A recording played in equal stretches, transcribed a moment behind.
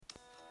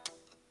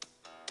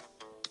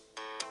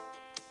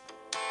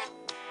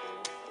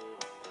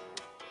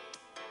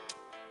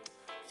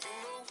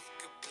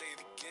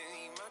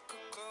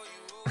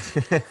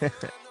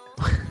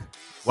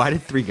Why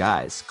did three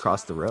guys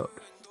cross the road?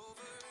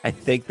 I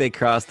think they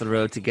crossed the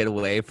road to get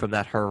away from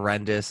that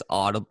horrendous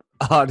audio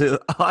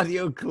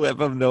clip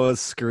of Noah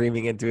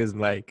screaming into his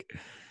mic.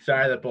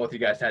 Sorry that both you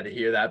guys had to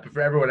hear that, but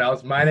for everyone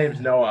else, my name's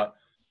Noah.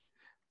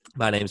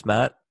 My name's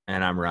Matt.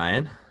 And I'm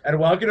Ryan. And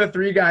welcome to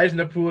Three Guys in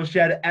the Pool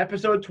Shed,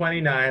 episode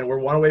 29. We're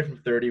one away from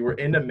 30. We're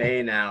into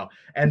May now.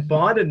 And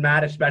Bond and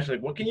Matt especially,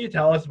 what can you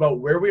tell us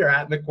about where we are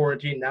at in the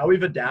quarantine? Now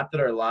we've adapted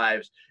our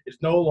lives.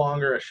 It's no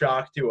longer a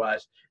shock to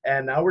us.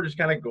 And now we're just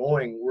kind of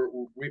going.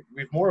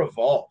 We've more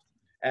evolved.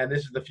 And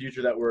this is the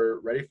future that we're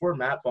ready for.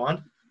 Matt,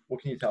 Bond,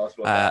 what can you tell us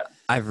about that?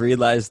 I've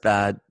realized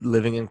that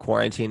living in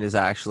quarantine is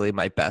actually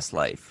my best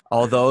life.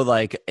 Although,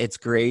 it's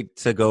great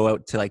to go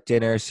out to,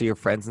 dinner, see your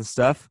friends and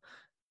stuff.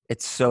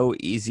 It's so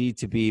easy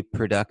to be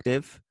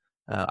productive,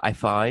 I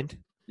find.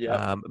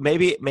 Yeah.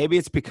 Maybe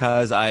it's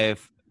because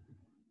I've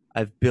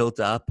built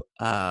up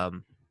a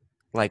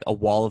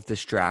wall of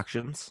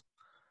distractions,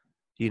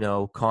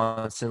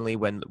 constantly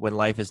when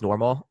life is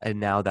normal. And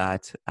now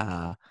that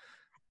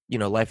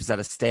life is at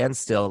a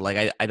standstill,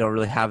 I don't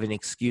really have any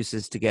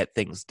excuses to get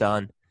things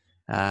done.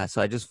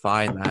 So I just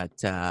find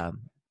that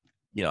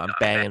I'm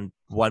banging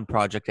one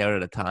project out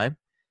at a time,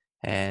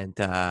 and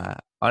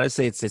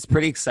honestly, it's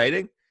pretty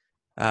exciting.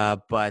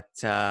 But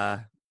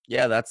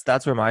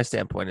that's where my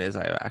standpoint is.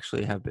 I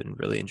actually have been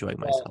really enjoying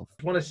myself. I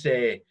just want to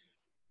say,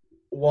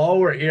 while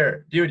we're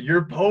here, dude,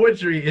 your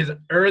poetry is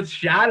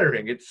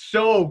earth-shattering. It's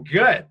so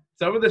good.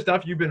 Some of the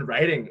stuff you've been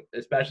writing,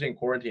 especially in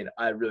quarantine,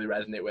 I really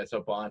resonate with. So,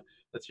 Bond,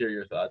 let's hear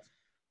your thoughts.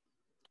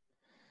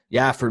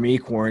 Yeah, for me,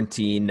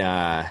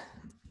 quarantine's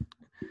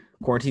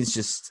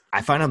just,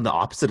 I find I'm the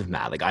opposite of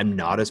Matt. I'm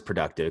not as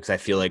productive because I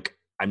feel like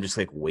I'm just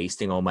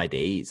wasting all my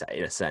days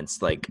in a sense.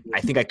 I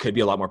think I could be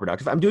a lot more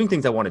productive. I'm doing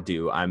things I want to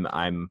do. I'm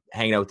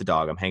hanging out with the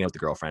dog. I'm hanging out with the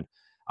girlfriend.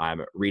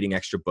 I'm reading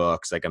extra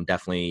books. I'm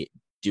definitely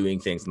doing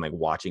things and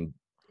watching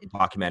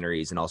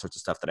documentaries and all sorts of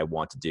stuff that I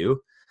want to do.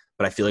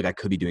 But I feel like I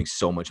could be doing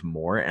so much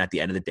more. And at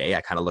the end of the day,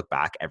 I kind of look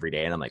back every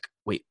day and I'm like,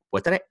 wait,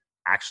 what did I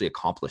actually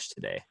accomplish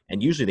today?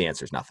 And usually the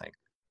answer is nothing.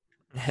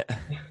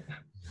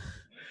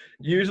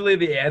 Usually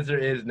the answer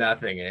is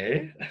nothing,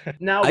 eh?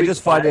 Now I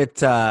just find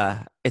it's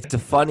a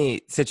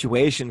funny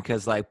situation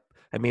because,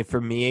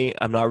 for me,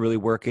 I'm not really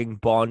working.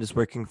 Bond is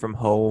working from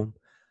home.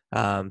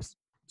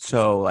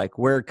 So,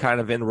 we're kind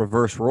of in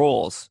reverse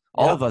roles,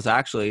 all of us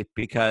actually,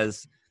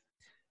 because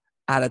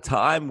at a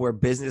time where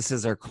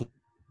businesses are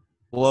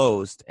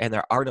closed and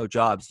there are no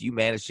jobs, you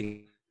manage to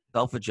get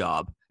yourself a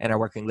job and are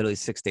working literally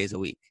 6 days a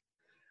week.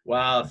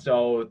 Wow.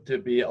 So to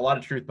be a lot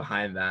of truth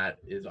behind that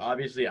is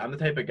obviously I'm the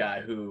type of guy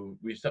who,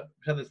 we said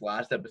this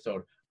last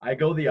episode, I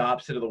go the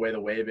opposite of the way the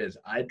wave is.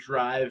 I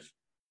drive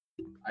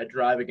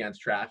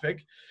against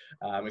traffic,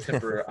 except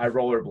for I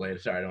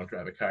rollerblade. Sorry, I don't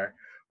drive a car.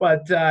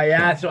 But so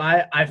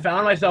I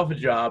found myself a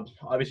job,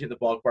 obviously at the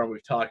Bulk Barn.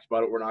 We've talked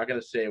about it. We're not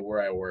going to say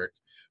where I work.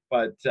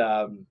 But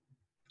I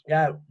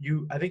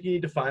think you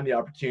need to find the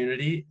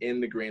opportunity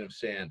in the grain of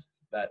sand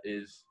that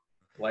is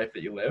life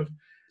that you live.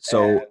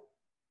 So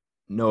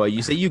Noah,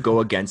 you say you go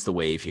against the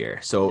wave here.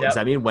 So does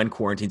that mean when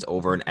quarantine's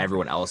over and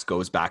everyone else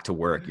goes back to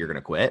work, you're going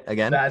to quit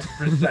again? That's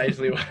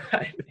precisely what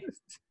I mean.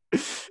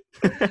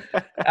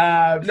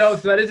 So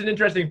that is an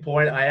interesting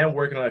point. I am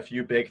working on a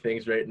few big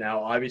things right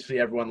now.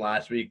 Obviously, everyone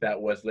last week that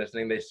was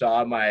listening, they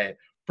saw my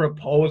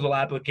proposal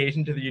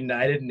application to the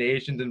United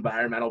Nations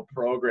Environmental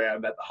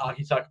Program that the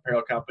Hockey Sock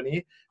Apparel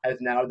Company has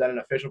now done an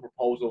official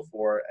proposal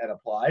for and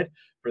applied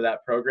for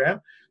that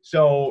program.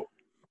 So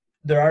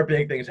there are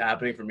big things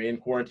happening for me in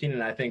quarantine,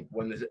 and I think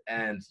when this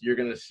ends, you're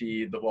going to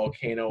see the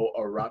volcano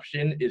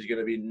eruption is going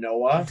to be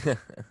Noah.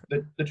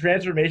 the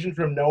transformation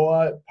from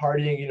Noah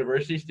partying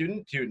university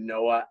student to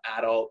Noah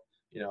adult,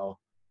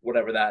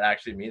 whatever that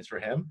actually means for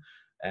him.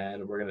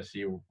 And we're going to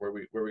see where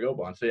we go,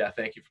 Bond. So,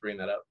 thank you for bringing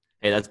that up.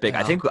 Hey, that's big.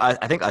 I think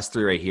us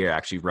three right here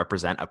actually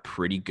represent a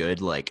pretty good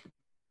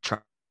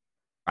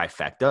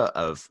trifecta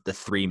of the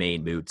three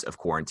main moods of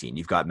quarantine.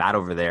 You've got Matt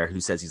over there who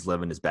says he's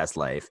living his best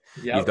life.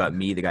 Yep. You've got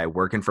me, the guy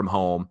working from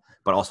home,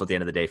 but also at the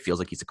end of the day feels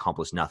like he's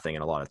accomplished nothing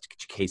in a lot of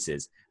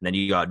cases. And then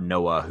you got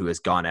Noah who has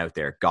gone out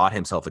there, got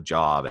himself a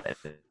job, and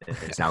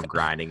is now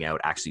grinding out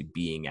actually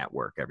being at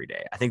work every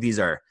day. I think these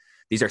are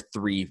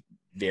three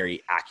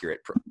very accurate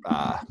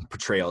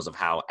portrayals of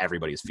how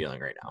everybody is feeling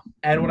right now.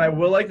 And what I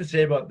will like to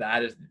say about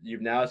that is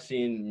you've now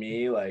seen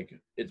me,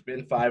 it's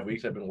been 5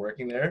 weeks I've been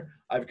working there.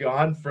 I've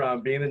gone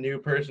from being the new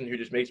person who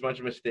just makes a bunch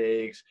of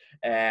mistakes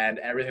and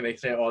everything they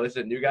say, oh, this is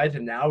a new guy, to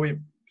now we've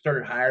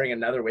started hiring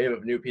another wave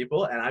of new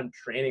people and I'm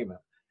training them.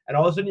 And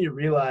all of a sudden you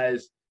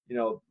realize,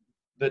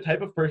 the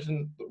type of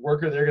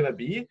worker they're going to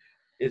be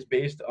is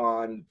based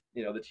on,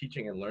 the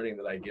teaching and learning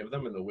that I give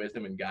them and the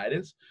wisdom and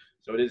guidance.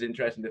 So it is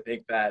interesting to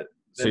think that.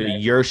 So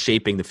you're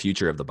shaping the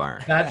future of the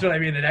barn. That's what I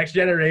mean. The next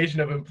generation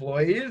of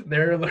employees,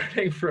 they're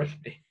learning from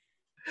me.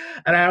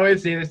 And I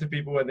always say this to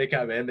people when they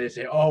come in. They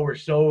say, oh, we're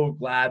so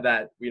glad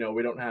that, we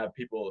don't have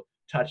people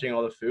touching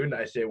all the food. And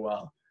I say,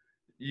 well,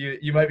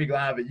 you might be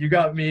glad, but you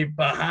got me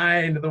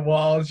behind the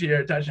walls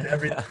here touching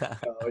everything.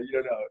 So you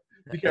don't know.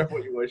 Be careful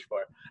what you wish for.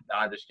 No,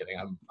 I'm just kidding.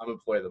 I'm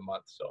employee of the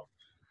month, so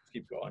let's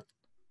keep going.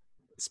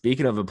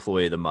 Speaking of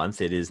employee of the month,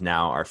 it is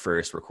now our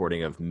first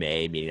recording of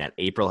May, meaning that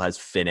April has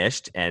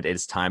finished, and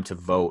it's time to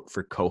vote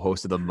for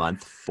co-host of the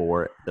month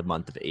for the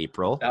month of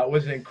April. That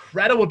was an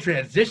incredible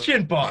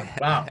transition, Bon.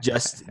 Wow.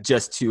 Just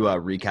to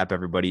recap,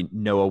 everybody,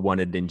 Noah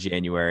won it in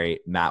January,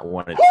 Matt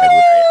won it in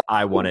February,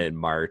 I won it in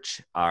March.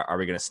 Are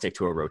we going to stick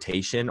to a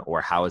rotation,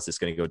 or how is this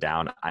going to go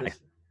down? I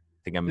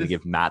think I'm going to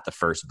give Matt the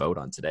first vote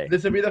on today.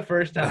 This will be the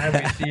first time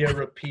we see a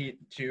repeat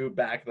two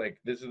back. Like,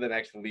 this is the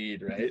next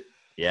lead, right?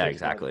 Yeah,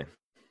 exactly.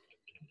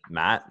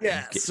 Matt,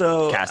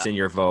 so cast in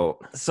your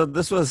vote. So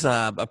this was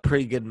a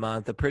pretty good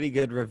month, a pretty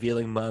good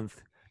revealing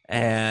month,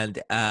 and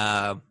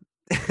there's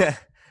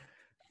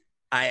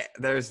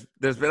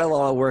been a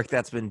lot of work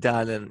that's been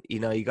done, and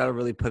you got to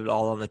really put it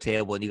all on the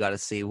table, and you got to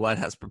see what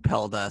has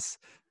propelled us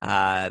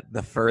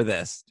the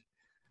furthest.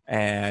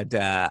 And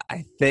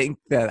I think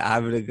that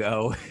I'm gonna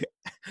go.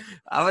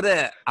 I'm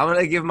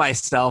gonna give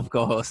myself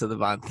co-host of the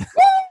month.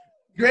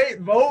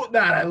 Great vote,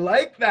 Matt. I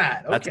like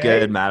that. Okay. That's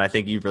good, Matt. I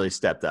think you've really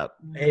stepped up.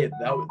 Hey,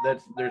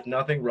 there's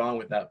nothing wrong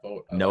with that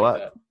vote.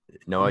 Noah,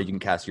 you can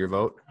cast your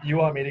vote. You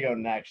want me to go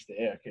next?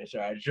 Yeah, okay,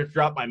 sorry. I just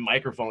dropped my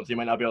microphone, so you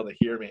might not be able to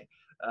hear me.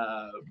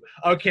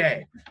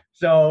 Okay,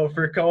 so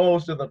for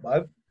co-host of the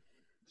month,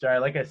 sorry,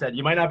 like I said,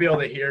 you might not be able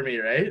to hear me,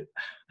 right?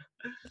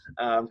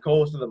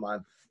 Co-host of the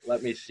month.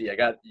 Let me see. I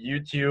got you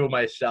two,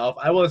 myself.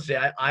 I will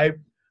say I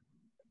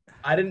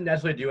didn't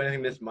necessarily do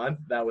anything this month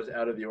that was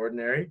out of the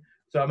ordinary.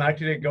 So I'm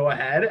actually going to go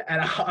ahead,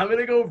 and I'm going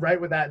to go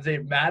right with that and say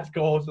Matt's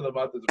co-host of the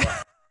month as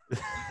well.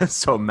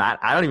 So, Matt,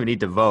 I don't even need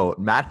to vote.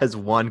 Matt has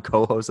won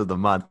co-host of the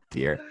month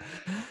here.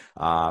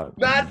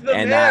 Matt's the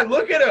man.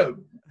 Look at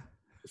him.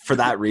 For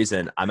that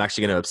reason, I'm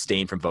actually going to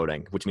abstain from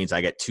voting, which means I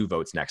get 2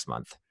 votes next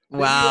month.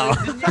 Wow.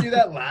 Didn't you do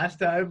that last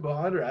time,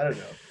 Bond? Or I don't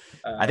know.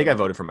 I think I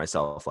voted for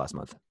myself last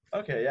month.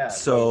 Okay, yeah.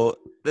 So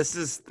this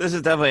is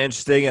definitely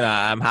interesting, and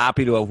I'm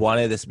happy to have won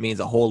it. This means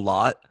a whole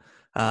lot.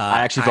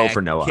 I actually vote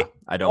for Noah.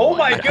 I don't. Oh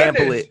my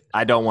goodness!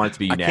 I don't want it to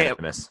be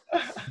unanimous.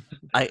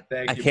 I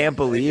can't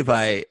believe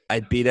I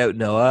beat out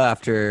Noah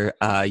after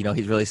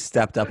he's really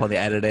stepped up on the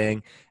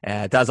editing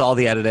and does all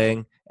the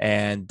editing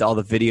and all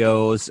the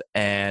videos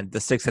and the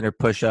 600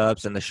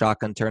 push-ups and the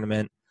shotgun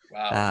tournament.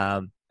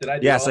 Wow.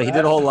 So he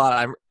did a whole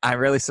lot. I'm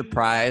really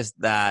surprised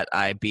that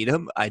I beat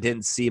him. I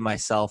didn't see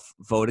myself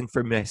voting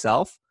for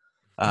myself,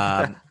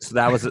 so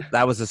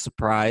that was a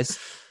surprise.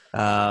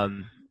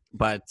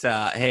 But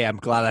hey, I'm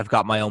glad I've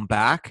got my own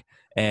back,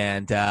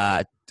 and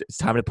it's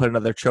time to put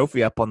another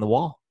trophy up on the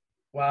wall.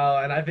 Well,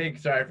 and I think,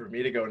 sorry for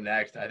me to go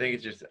next, I think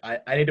it's just I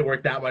need to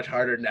work that much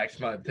harder next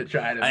month to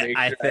try to make sure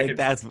I think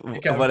that's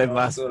what it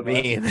must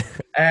mean.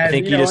 And I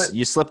think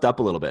you slipped up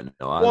a little bit,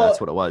 Noah. Well,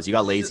 that's what it was. You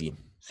got lazy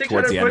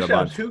towards the end of the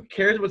month. Who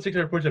cares about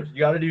 600 push-ups? You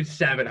got to do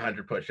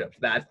 700 push-ups.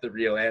 That's the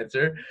real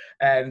answer.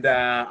 And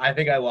I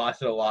think I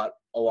lost it a lot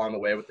along the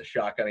way with the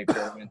shotgunning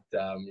tournament.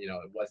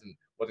 It wasn't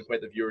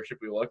quite the viewership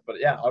we looked, but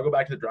yeah, I'll go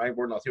back to the drawing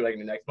board and I'll see what I can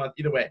do next month.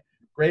 Either way,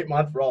 great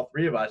month for all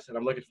three of us, and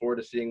I'm looking forward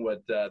to seeing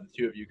what the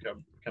two of you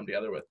come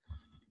together with.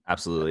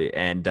 Absolutely,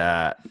 and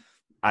I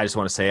just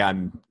want to say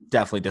I'm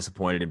definitely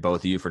disappointed in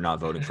both of you for not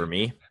voting for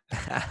me.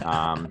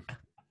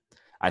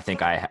 I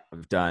think I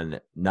have done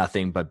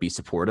nothing but be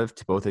supportive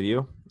to both of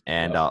you,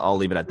 and I'll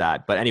leave it at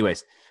that. But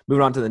anyways,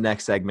 moving on to the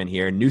next segment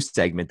here, new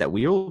segment that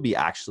we will be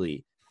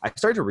actually – I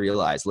started to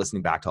realize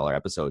listening back to all our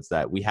episodes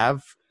that we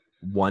have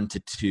 1 to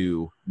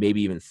 2,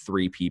 maybe even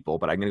 3 people,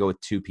 but I'm going to go with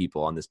 2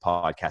 people on this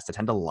podcast that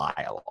tend to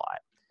lie a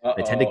lot.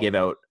 They tend to give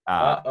out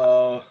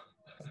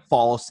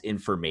false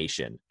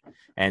information.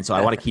 And so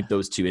I want to keep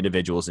those 2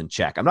 individuals in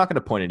check. I'm not going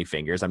to point any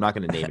fingers. I'm not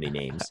going to name any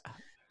names,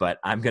 but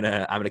I'm going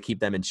to keep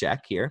them in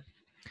check here.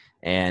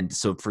 And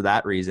so for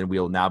that reason,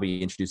 we'll now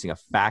be introducing a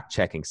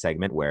fact-checking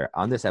segment where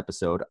on this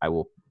episode, I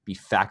will be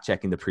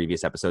fact-checking the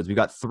previous episodes. We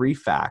got 3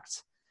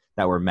 facts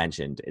that were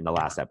mentioned in the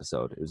last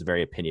episode. It was a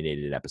very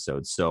opinionated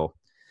episode. So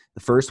the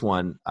first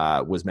one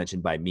was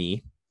mentioned by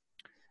me,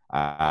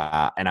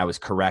 and I was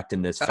correct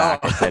in this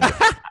fact.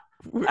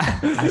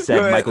 I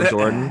said Michael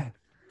Jordan.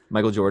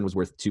 Michael Jordan was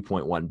worth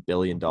 $2.1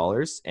 billion,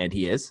 and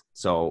he is.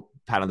 So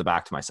pat on the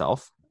back to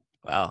myself.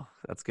 Wow,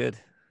 that's good.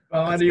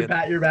 Well, I do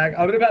pat your back.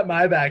 I'm gonna pat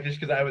my back just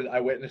because I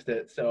witnessed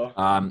it. So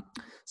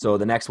so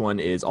the next one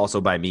is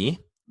also by me.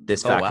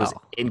 This fact was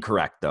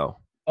incorrect though.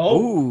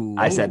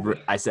 I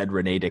said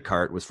Rene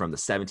Descartes was from the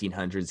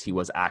 1700s. He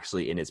was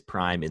actually in his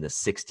prime in the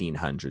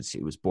 1600s.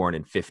 He was born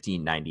in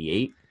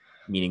 1598,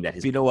 meaning that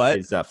his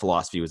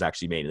philosophy was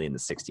actually mainly in the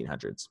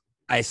 1600s.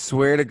 I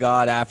swear to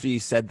God, after you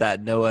said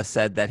that, Noah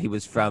said that he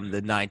was from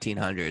the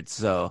 1900s.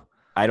 So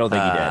I don't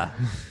think he did.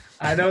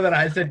 I know that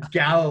I said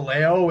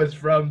Galileo was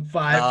from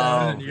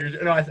 5,000 years.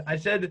 No, I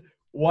said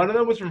one of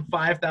them was from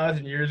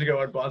 5,000 years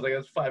ago, and Bond's like,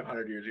 that's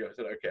 500 years ago. I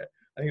said, okay.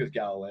 I think it was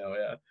Galileo,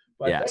 yeah.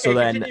 But, yeah, okay, so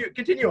then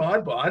continue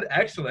on, Bond.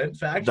 Excellent.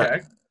 Fact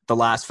check. The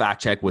last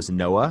fact check was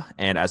Noah,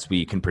 and as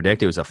we can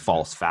predict, it was a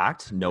false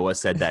fact. Noah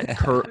said that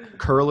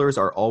curlers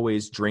are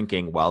always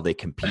drinking while they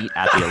compete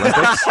at the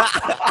Olympics.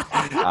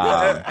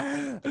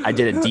 I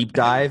did a deep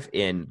dive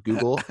in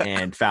Google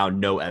and found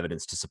no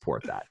evidence to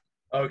support that.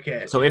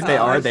 Okay. So if they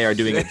are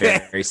doing it very,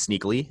 very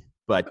sneakily,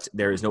 but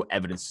there is no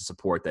evidence to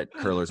support that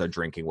curlers are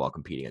drinking while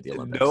competing at the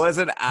Olympics. Noah's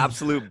an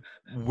absolute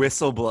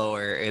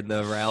whistleblower in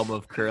the realm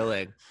of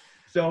curling.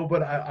 So,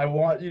 but I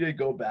want you to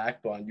go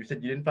back, Bond. You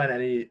said you didn't find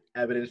any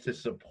evidence to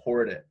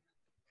support it.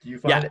 Do you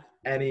find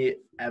any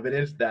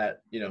evidence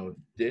that,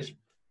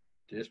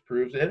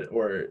 disproves it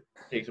or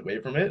takes away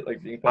from it?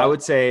 Like being I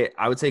would say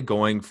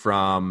going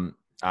from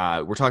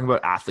we're talking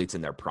about athletes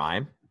in their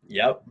prime.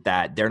 Yep.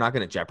 That they're not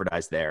going to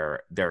jeopardize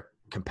their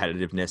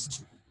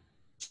competitiveness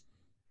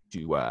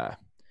to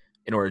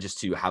in order just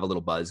to have a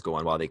little buzz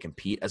going while they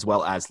compete, as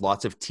well as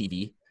lots of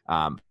TV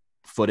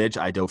footage.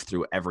 I dove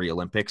through every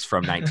Olympics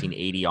from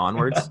 1980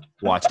 onwards,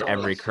 watched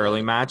every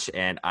curling match,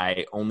 and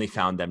I only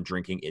found them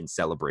drinking in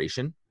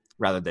celebration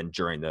rather than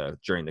during the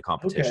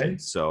competition. Okay.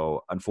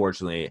 So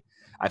unfortunately,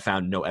 I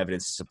found no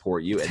evidence to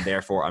support you, and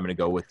therefore I'm going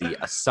to go with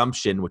the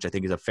assumption, which I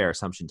think is a fair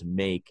assumption to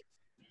make,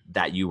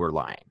 that you were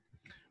lying.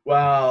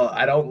 Well,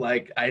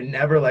 I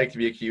never like to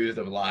be accused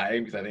of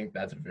lying because I think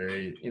that's a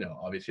very,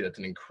 obviously that's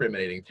an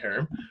incriminating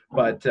term.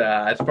 But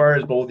as far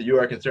as both of you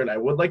are concerned, I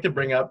would like to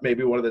bring up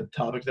maybe one of the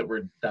topics that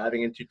we're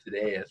diving into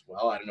today as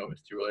well. I don't know if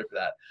it's too early for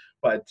that.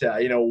 But,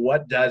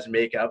 what does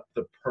make up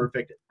the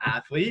perfect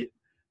athlete?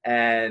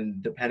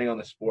 And depending on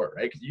the sport,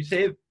 right?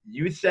 Because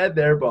you said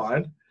there,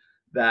 Bond,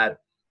 that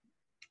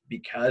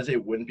because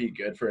it wouldn't be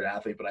good for an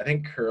athlete. But I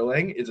think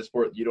curling is a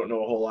sport you don't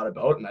know a whole lot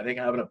about. And I think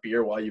having a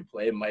beer while you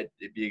play might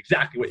be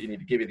exactly what you need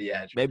to give you the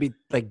edge. Maybe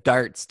like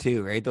darts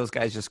too, right? Those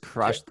guys just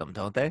crush them,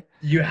 don't they?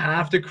 You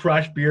have to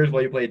crush beers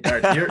while you play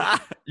darts.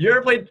 You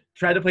ever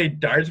tried to play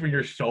darts when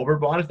you're sober,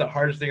 Bond? It's the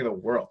hardest thing in the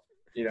world.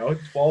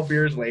 12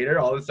 beers later,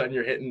 all of a sudden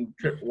you're hitting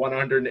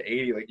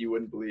 180 like you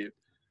wouldn't believe.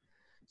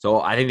 So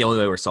I think the only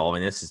way we're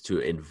solving this is to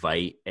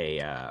invite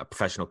a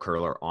professional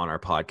curler on our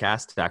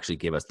podcast to actually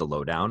give us the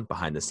lowdown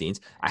behind the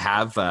scenes. I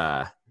have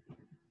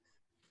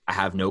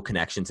no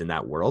connections in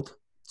that world,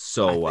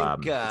 so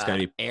it's going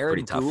to be Aaron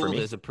pretty tough Gould for me.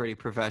 is a pretty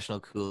professional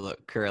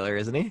curler,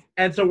 isn't he?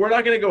 And so we're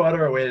not going to go out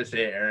of our way to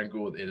say Aaron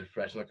Gould is a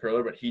professional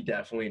curler, but he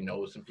definitely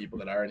knows some people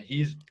that are, and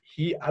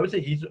I would say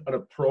he's an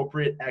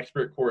appropriate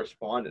expert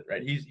correspondent,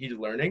 right? He's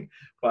learning,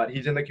 but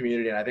he's in the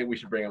community, and I think we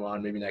should bring him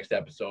on maybe next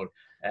episode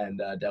and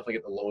definitely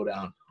get the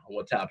lowdown on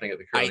what's happening at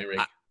the curling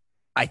rink.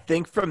 I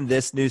think from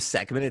this new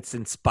segment, it's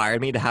inspired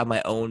me to have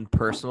my own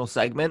personal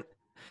segment,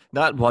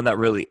 not one that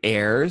really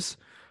airs,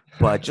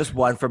 but just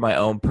one for my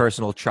own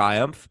personal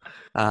triumph.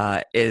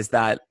 Is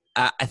that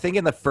I think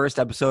in the first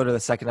episode or the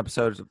second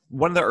episode,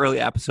 one of the early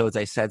episodes,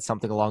 I said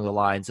something along the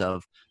lines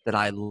of that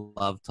I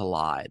love to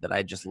lie, that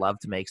I just love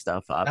to make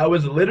stuff up. That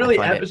was literally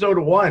episode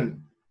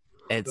 1.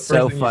 It's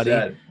so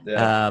funny.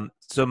 Yeah.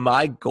 So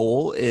my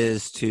goal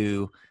is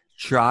to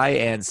try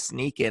and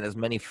sneak in as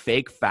many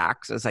fake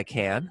facts as I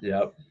can.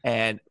 Yep.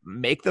 And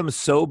make them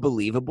so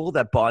believable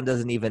that Bond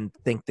doesn't even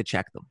think to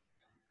check them.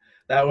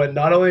 That when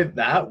not only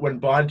that, when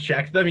Bond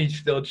checks them, he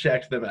still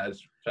checks them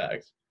as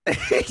facts.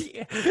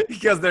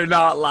 Because they're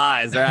not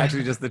lies. They're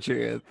actually just the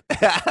truth.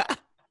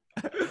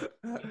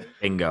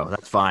 Bingo.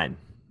 That's fine.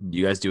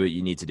 You guys do what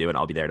you need to do, and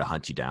I'll be there to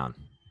hunt you down.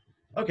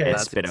 Okay. And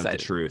spit out the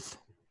truth.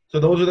 So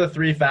those are the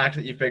 3 facts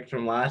that you picked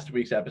from last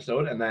week's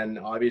episode. And then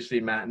obviously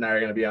Matt and I are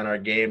going to be on our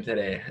game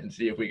today and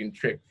see if we can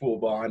trick fool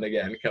Bond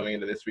again coming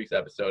into this week's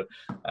episode.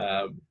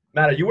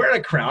 Matt, are you wearing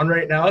a crown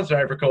right now?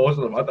 Sorry for co-host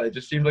of the month. It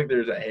just seems like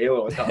there's a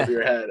halo on top of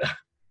your head.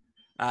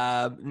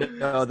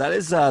 No, that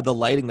is the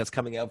lighting that's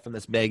coming out from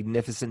this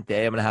magnificent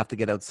day. I'm going to have to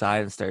get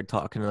outside and start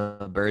talking to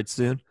the birds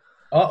soon.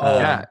 Uh-oh.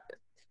 Yeah.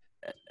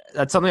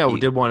 That's something I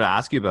did want to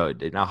ask you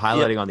about. Now,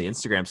 highlighting on the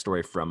Instagram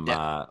story from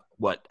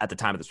what at the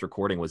time of this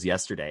recording was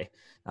yesterday.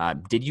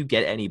 Did you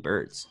get any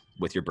birds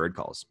with your bird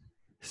calls?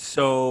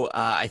 So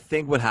I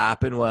think what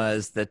happened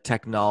was the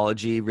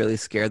technology really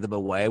scared them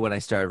away when I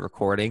started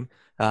recording.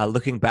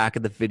 Looking back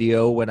at the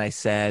video when I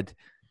said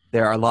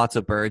there are lots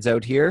of birds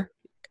out here,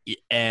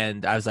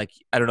 and I was like,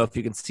 I don't know if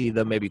you can see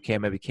them. Maybe you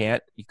can, maybe you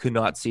can't. You could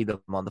not see them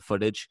on the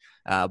footage,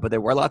 but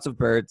there were lots of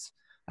birds.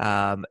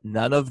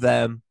 None of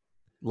them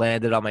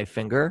landed on my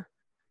finger.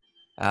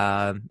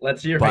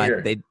 Let's see your but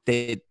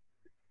finger.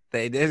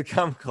 They did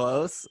come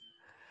close.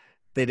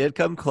 They did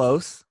come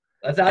close.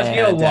 That's asking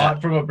a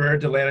lot from a bird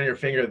to land on your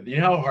finger.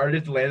 You know how hard it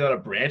is to land on a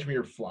branch when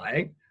you're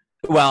flying?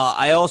 Well,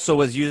 I also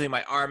was using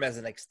my arm as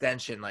an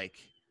extension,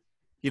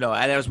 and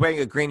I was wearing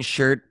a green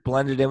shirt,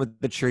 blended in with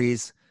the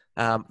trees.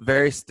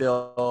 Very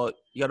still.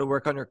 You got to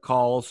work on your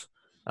calls.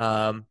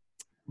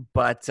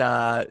 But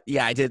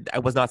I did. I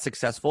was not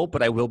successful,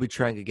 but I will be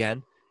trying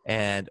again.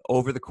 And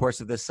over the course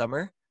of this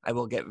summer, I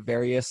will get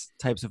various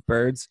types of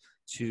birds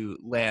to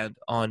land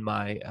on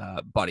my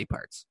body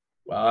parts.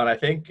 Well, and I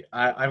think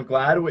I'm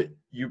glad what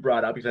you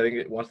brought up, because I think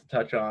it wants to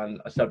touch on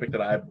a subject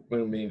that I've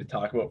been meaning to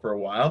talk about for a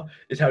while,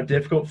 is how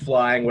difficult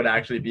flying would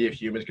actually be if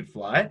humans could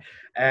fly.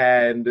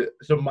 And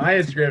so my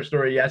Instagram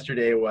story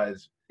yesterday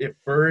was, if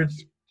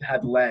birds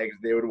had legs,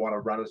 they would want to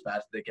run as fast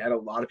as they can. A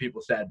lot of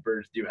people said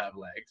birds do have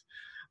legs.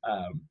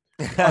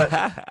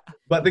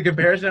 But the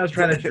comparison I was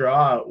trying to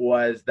draw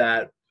was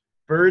that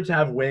birds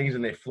have wings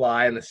and they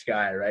fly in the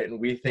sky, right? And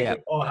we think,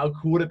 like, oh, how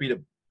cool would it be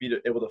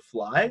to able to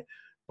fly?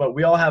 But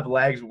we all have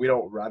legs, but we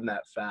don't run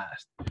that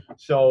fast.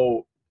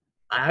 So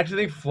I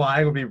actually think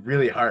flying would be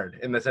really hard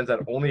in the sense that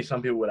only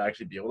some people would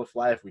actually be able to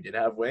fly if we did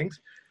have wings.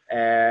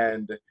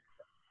 And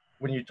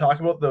when you talk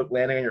about the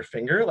landing on your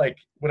finger, like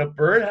when a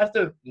bird has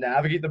to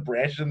navigate the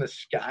branches in the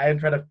sky and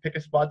try to pick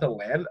a spot to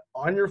land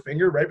on your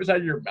finger right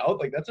beside your mouth,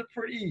 like that's a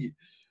pretty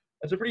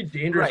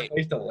dangerous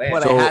place to land.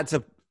 But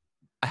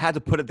I had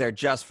to put it there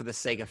just for the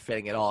sake of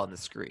fitting it all on the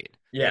screen.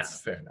 Yeah,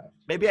 fair enough.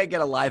 Maybe I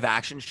get a live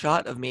action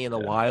shot of me in the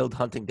wild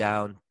hunting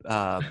down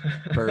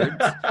birds,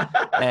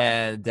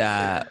 and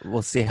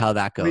we'll see how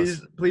that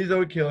goes. Please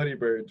don't kill any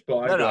birds.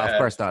 No, of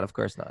course not. Of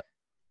course not.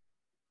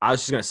 I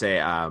was just gonna say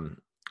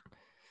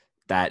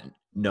that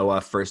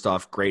Noah, first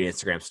off, great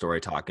Instagram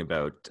story talking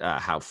about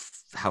how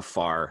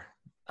far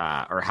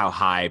or how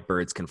high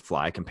birds can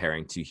fly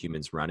comparing to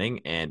humans running.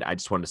 And I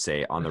just wanted to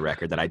say on the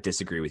record that I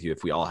disagree with you.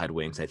 If we all had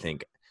wings, I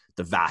think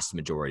the vast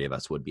majority of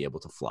us would be able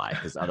to fly,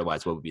 because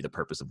otherwise what would be the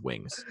purpose of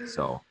wings?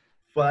 So,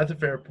 well, that's a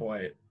fair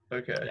point.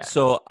 Okay. Yeah.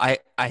 So I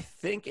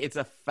think it's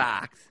a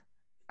fact.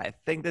 I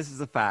think this is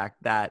a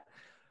fact that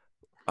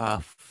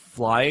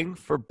flying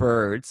for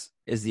birds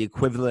is the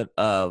equivalent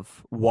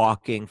of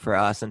walking for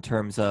us in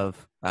terms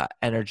of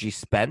energy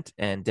spent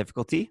and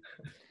difficulty.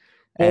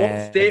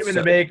 Bold statement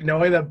to make,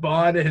 knowing that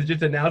Bond has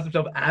just announced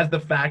himself as the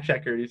fact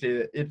checker. You say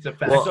that it's a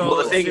fact. Well,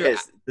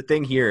 the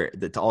thing here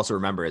that to also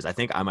remember is, I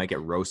think I might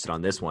get roasted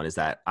on this one, is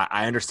that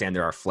I understand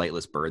there are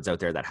flightless birds out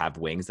there that have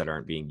wings that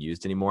aren't being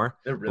used anymore.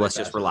 Really, let's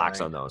just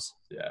relax on those.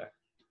 Yeah.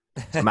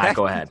 So Matt,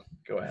 go ahead.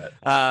 Go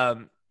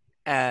ahead.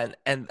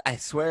 And I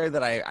swear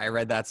that I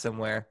read that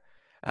somewhere.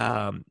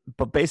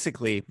 But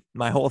basically,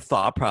 my whole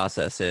thought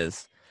process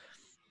is,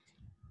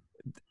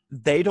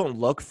 they don't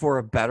look for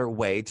a better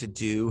way to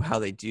do how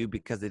they do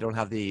because they don't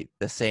have the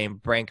same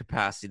brain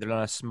capacity. They're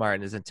not as smart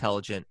and as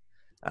intelligent.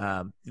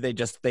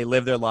 They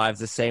live their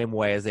lives the same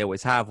way as they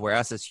always have.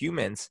 Whereas as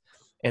humans,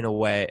 in a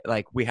way,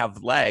 like, we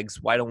have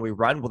legs. Why don't we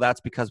run? Well, that's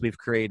because we've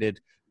created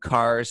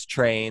cars,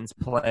 trains,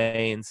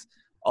 planes,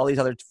 all these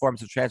other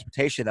forms of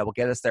transportation that will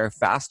get us there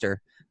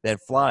faster than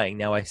flying.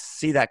 Now, I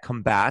see that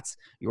combats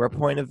your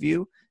point of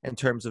view in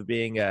terms of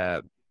being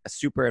a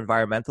super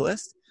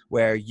environmentalist,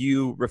 where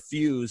you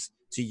refuse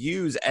to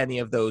use any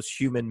of those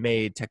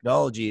human-made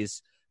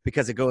technologies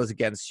because it goes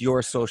against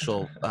your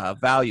social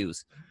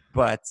values.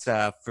 But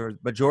for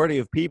majority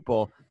of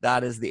people,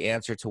 that is the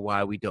answer to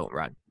why we don't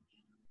run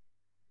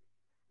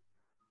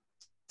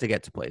to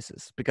get to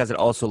places, because it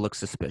also looks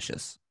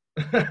suspicious.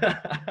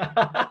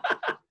 I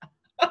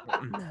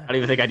don't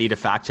even think I need to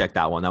fact check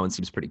that one. That one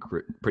seems pretty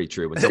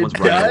true. When someone's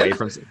running away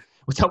from,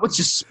 when someone's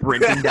just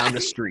sprinting down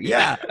the street,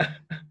 yeah,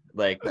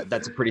 like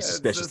that's a pretty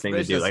suspicious thing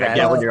to do. Like, I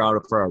get when you're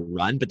out for a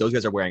run, but those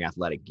guys are wearing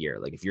athletic gear.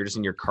 Like, if you're just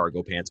in your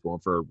cargo pants going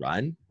for a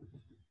run,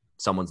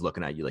 someone's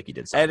looking at you like you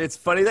did something. And it's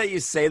funny that you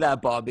say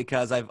that, Bob,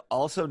 because I've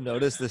also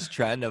noticed this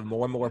trend of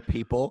more and more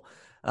people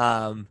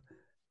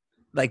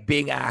like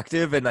being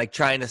active and like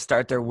trying to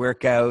start their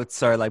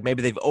workouts, or like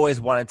maybe they've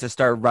always wanted to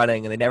start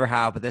running and they never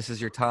have, but this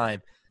is your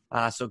time.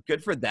 So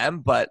good for them,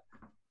 but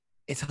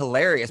it's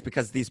hilarious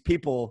because these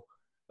people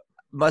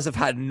must have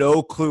had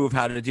no clue of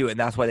how to do it, and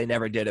that's why they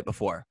never did it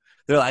before.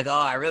 They're like, oh,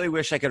 I really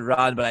wish I could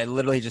run, but I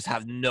literally just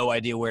have no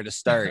idea where to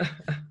start.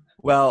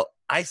 Well,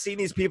 I seen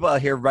these people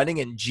out here running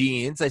in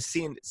jeans.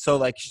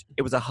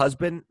 It was a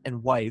husband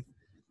and wife,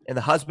 and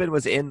the husband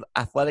was in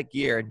athletic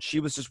gear, and she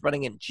was just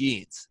running in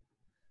jeans.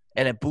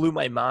 And it blew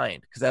my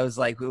mind because I was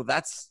like, well,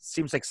 that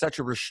seems like such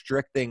a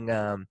restricting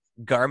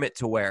garment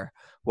to wear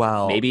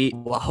while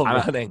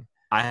running.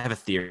 I have a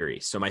theory.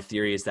 So my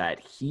theory is that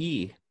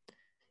he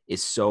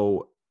is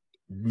so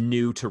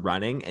new to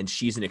running and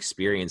she's an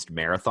experienced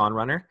marathon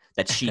runner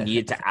that she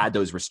needed to add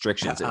those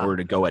restrictions in order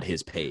to go at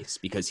his pace,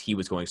 because he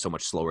was going so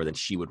much slower than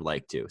she would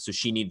like to. So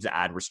she needs to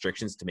add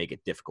restrictions to make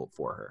it difficult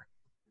for her.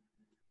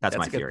 That's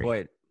my theory. Good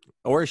point.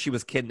 Or she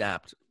was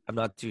kidnapped. I'm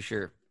not too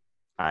sure.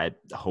 I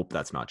hope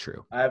that's not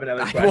true. I have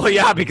another question. Well,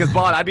 yeah, because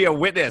Bond, I'd be a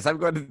witness. I'm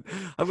going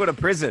to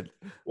prison.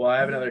 Well, I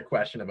have another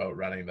question about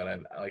running that I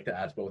like to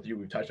ask both of you.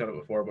 We've touched on it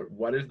before, but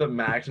what is the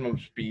maximum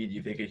speed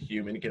you think a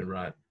human can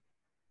run?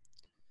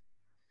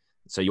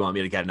 So you want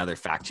me to get another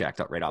fact checked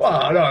up right off?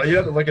 Well, no, you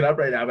don't have to look it up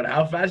right now, but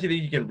how fast do you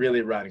think you can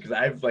really run? Because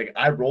I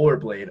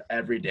rollerblade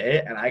every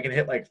day and I can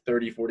hit like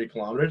 30, 40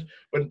 kilometers,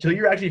 but until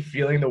you're actually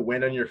feeling the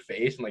wind on your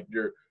face and like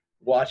you're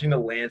watching the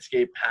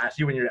landscape pass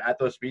you when you're at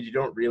those speeds, you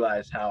don't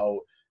realize how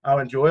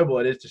enjoyable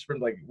it is to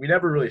sprint. Like, we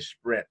never really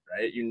sprint,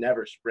 right? You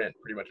never sprint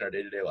pretty much in our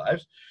day-to-day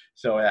lives.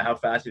 So how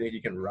fast do you think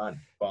you can run,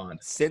 Bond?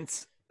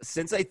 Since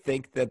I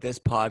think that this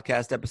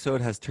podcast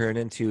episode has turned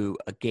into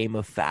a game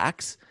of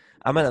facts,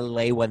 I'm going to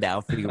lay one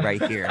down for you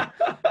right here.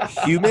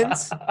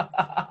 Humans,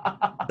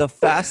 the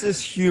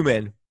fastest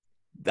human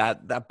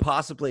that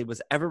possibly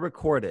was ever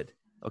recorded,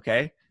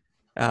 okay?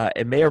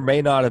 It may or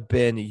may not have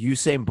been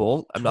Usain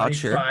Bolt. I'm not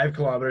sure. 25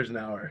 kilometers an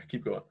hour.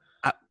 Keep going.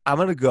 I'm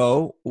going to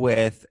go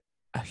with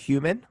a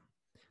human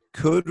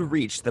could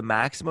reach the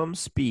maximum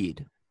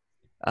speed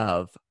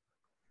of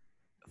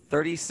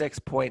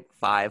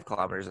 36.5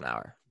 kilometers an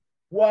hour.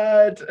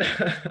 What?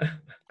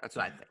 That's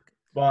what I think.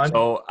 Bond?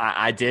 So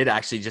I did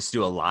actually just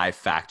do a live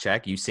fact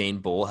check. Usain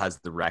Bolt has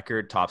the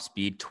record top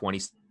speed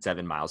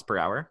 27 miles per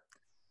hour.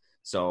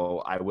 So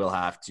I will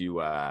have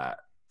to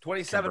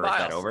 27 convert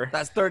miles. that over.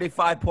 That's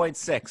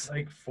 35.6.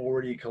 Like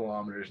 40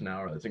 kilometers an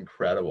hour. That's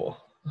incredible.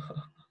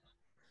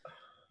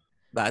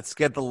 Let's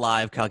get the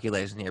live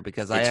calculation here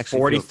because I It's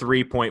actually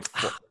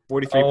 43.4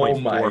 Oh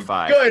my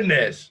 43.45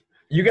 goodness.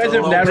 You guys It's a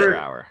have little bit never per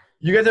hour.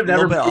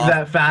 moved bit off.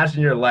 that fast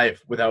in your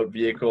life without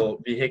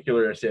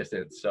vehicular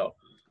assistance. So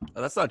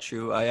Oh, that's not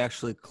true. I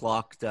actually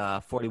clocked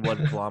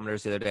 41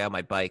 kilometers the other day on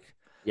my bike.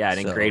 Yeah, and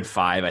in So- grade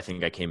 5, I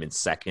think I came in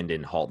second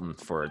in Halton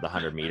for the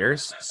 100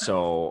 meters.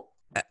 So,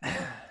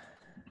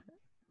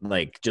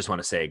 like, just want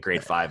to say,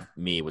 grade 5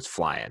 me was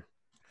flying.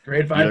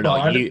 grade You 5 don't know,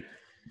 Bond.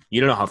 you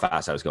don't know how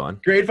fast I was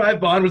going. Grade 5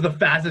 Bond was the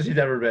fastest he's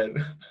ever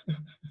been.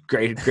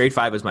 Grade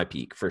 5 was my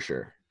peak for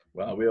sure.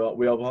 Well,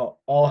 we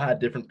all had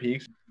different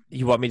peaks.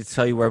 You want me to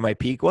tell you where my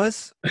peak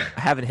was?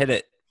 I haven't hit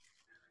it.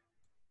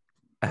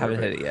 I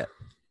haven't hit it yet.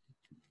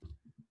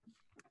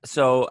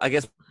 So I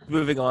guess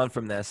moving on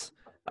from this,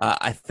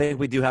 I think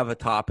we do have a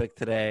topic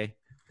today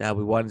that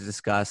we wanted to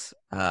discuss.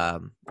 I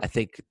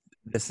think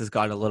this has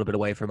gotten a little bit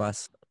away from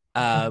us.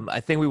 I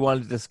think we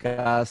wanted to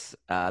discuss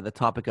the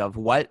topic of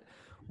what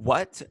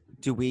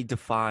do we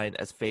define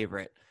as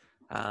favorite.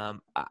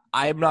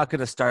 I'm not going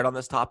to start on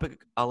this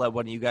topic. I'll let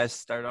one of you guys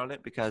start on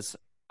it because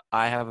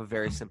I have a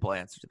very simple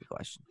answer to the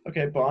question.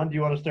 Okay, Bond, do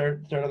you want to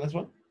start on this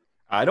one?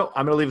 I'm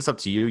going to leave this up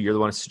to you. You're the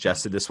one who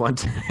suggested this one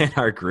in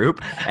our group,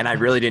 and I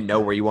really didn't know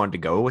where you wanted to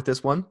go with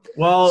this one.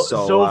 Well,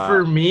 So, so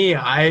for me,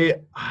 I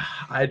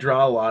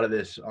draw a lot of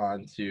this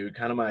onto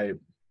kind of my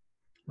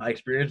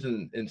experience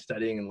in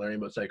studying and learning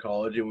about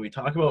psychology. When we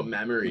talk about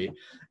memory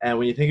and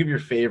when you think of your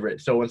favorite,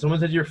 so when someone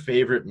says your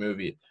favorite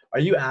movie, are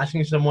you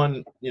asking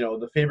someone,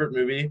 the favorite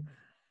movie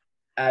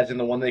as in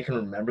the one they can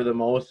remember the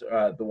most,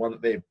 the one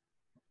that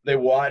they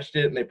watched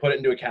it and they put it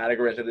into a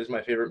category and said, this is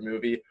my favorite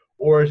movie?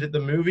 Or is it the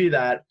movie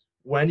that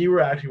when you were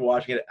actually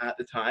watching it at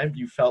the time,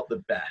 you felt the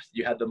best?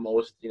 You had the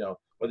most,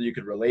 whether you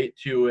could relate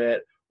to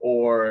it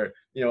or,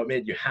 it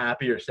made you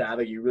happy or sad,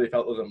 like you really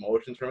felt those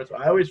emotions from it. So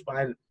I always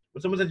find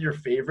when someone says your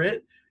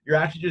favorite, you're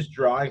actually just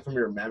drawing from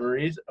your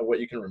memories of what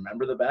you can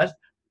remember the best.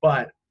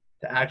 But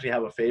to actually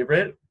have a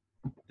favorite,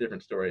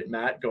 different story.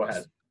 Matt, go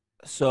ahead.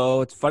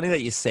 So it's funny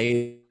that you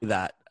say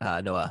that,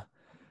 Noah,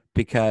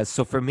 because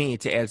so for me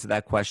to answer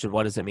that question,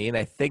 what does it mean?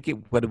 I think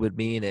what it would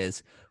mean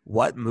is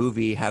what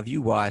movie have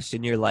you watched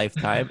in your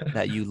lifetime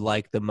that you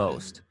like the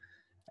most?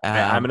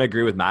 I'm going to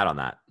agree with Matt on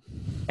that.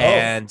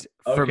 And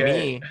for okay.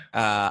 me,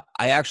 I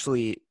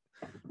actually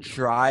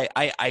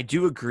I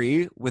do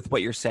agree with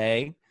what you're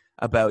saying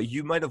about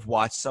you might have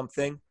watched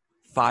something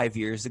 5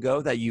 years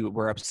ago that you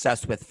were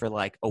obsessed with for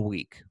like a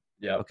week.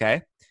 Yeah.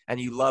 Okay. And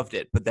you loved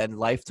it, but then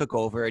life took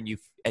over and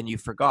you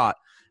forgot.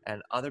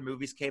 And other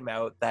movies came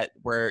out that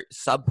were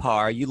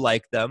subpar. You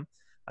liked them.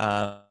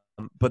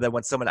 But then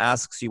when someone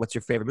asks you what's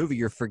your favorite movie,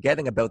 you're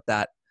forgetting about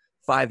that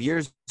 5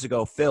 years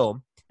ago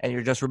film and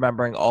you're just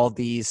remembering all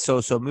these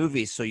so-so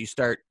movies. So you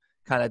start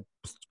kind of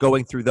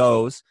going through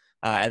those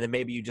and then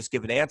maybe you just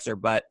give an answer.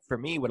 But for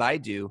me, what I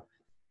do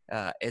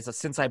is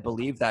since I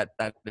believe that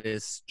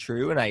is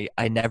true and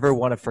I never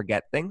want to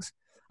forget things,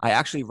 I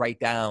actually write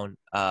down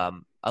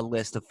a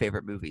list of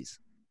favorite movies.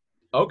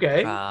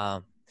 Okay.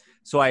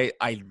 So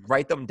I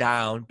write them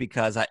down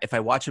because if I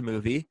watch a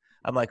movie,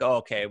 I'm like, oh,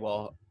 okay,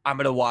 well, I'm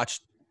going to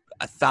watch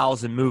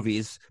 1,000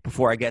 movies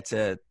before I get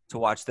to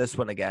watch this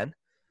one again.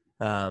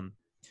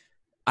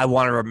 I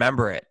want to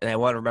remember it, and I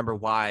want to remember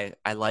why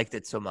I liked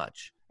it so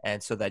much,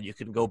 and so that you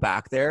can go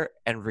back there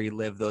and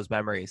relive those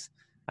memories.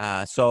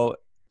 So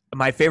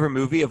my favorite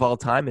movie of all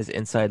time is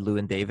Inside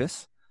Llewyn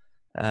Davis.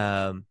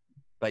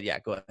 But yeah,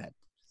 go ahead.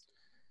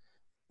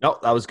 No,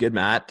 that was good,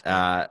 Matt.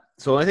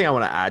 So the only thing I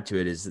want to add to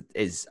it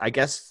is I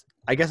guess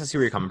I see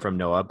where you're coming from,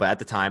 Noah. But at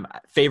the time,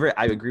 favorite,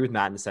 I agree with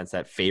Matt in the sense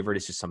that favorite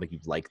is just something you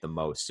like the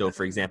most. So,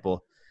 for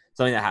example,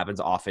 something that happens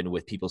often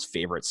with people's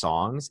favorite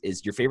songs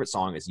is your favorite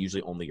song is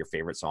usually only your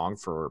favorite song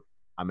for,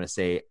 I'm going to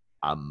say,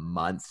 a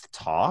month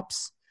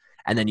tops,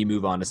 and then you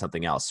move on to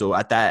something else. So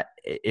at that,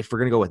 if we're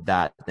going to go with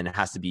that, then it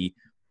has to be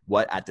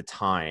what at the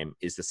time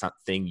is the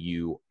something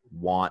you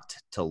want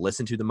to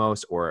listen to the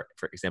most, or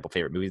for example,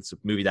 favorite movie. It's a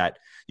movie that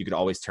you could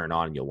always turn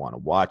on and you'll want to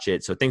watch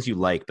it. So things you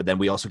like, but then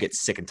we also get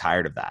sick and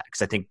tired of that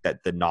because I think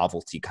that the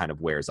novelty kind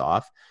of wears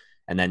off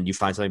and then you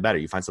find something better.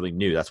 You find something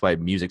new. That's why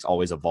music's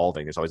always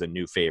evolving. There's always a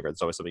new favorite.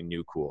 There's always something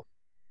new, cool.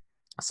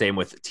 Same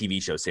with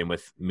TV shows, same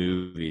with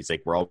movies.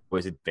 Like we're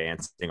always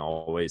advancing,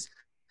 always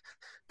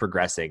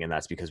progressing. And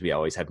that's because we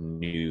always have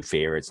new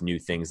favorites, new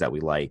things that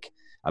we like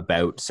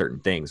about certain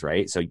things,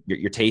 right? So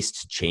your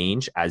tastes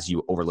change as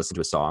you over listen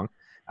to a song.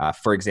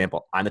 For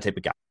example, I'm the type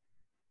of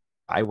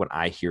guy, when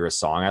I hear a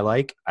song I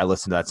like, I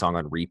listen to that song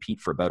on repeat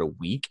for about a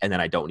week, and then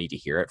I don't need to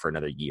hear it for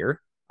another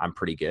year. I'm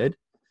pretty good.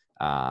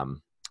 But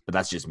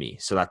that's just me.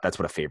 So that's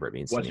what a favorite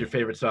means. What's your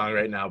favorite song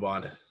right now,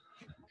 Bond?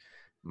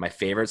 my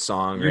favorite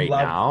song You right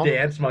loved now.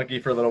 Dance Monkey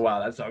for a little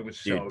while. That song was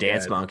so Dude,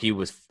 Dance good. Monkey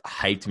was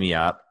hyped me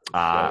up.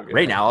 So good.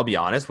 Right now, I'll be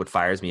honest, what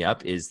fires me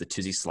up is the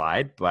Tootsie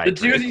Slide by The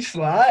Drake. Juicy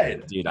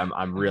Slide. Dude,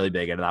 I'm really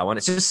big into that one.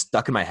 It's just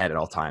stuck in my head at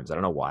all times. I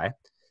don't know why.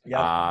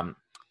 Yeah.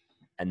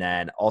 And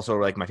then also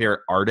like my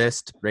favorite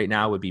artist right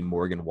now would be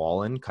Morgan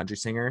Wallen, country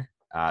singer.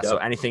 So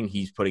anything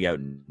he's putting out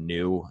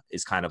new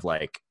is kind of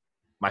like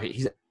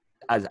he's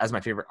as my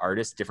favorite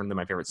artist, different than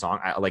my favorite song.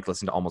 I like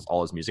listen to almost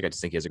all his music. I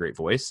just think he has a great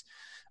voice.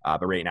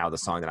 But right now, the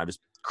song that I'm just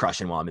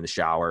crushing while I'm in the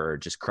shower or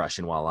just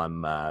crushing while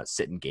I'm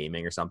sitting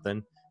gaming or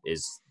something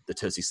is the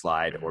Tootsie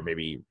Slide, or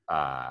maybe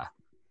I'll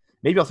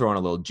throw in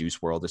a little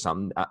Juice World or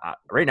something.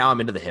 Right now,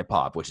 I'm into the hip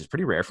hop, which is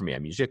pretty rare for me.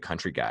 I'm usually a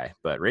country guy,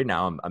 but right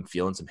now, I'm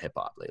feeling some hip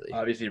hop lately.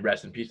 Obviously,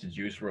 rest in peace to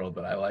Juice World,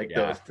 but I like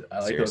those. I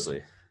like seriously.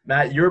 those.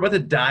 Matt, you're about to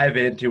dive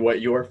into what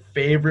your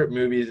favorite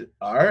movies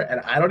are, and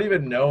I don't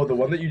even know the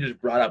one that you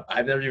just brought up.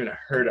 I've never even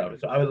heard of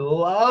it, so I would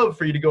love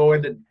for you to go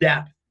into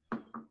depth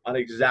on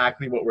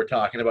exactly what we're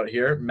talking about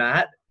here.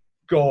 Matt,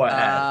 go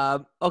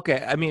ahead.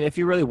 Okay. I mean, if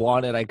you really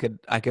wanted, I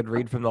could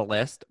read from the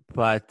list,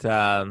 but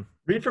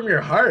read from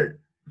your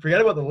heart.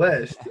 Forget about the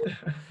list.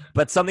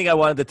 But something I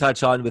wanted to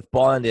touch on with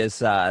Bond is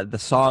the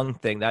song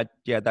thing. That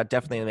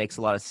definitely makes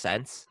a lot of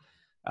sense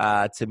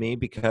to me,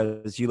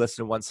 because you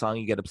listen to one song,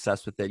 you get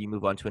obsessed with it, you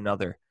move on to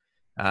another.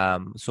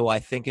 So I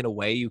think in a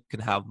way you can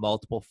have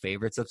multiple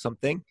favorites of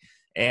something,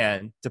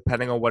 and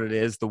depending on what it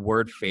is, the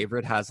word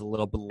favorite has a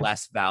little bit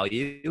less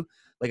value.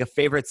 Like a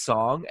favorite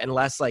song,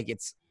 unless like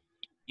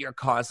you're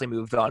constantly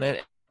moved on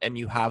it and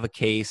you have a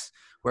case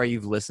where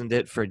you've listened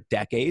it for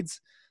decades,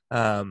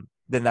 then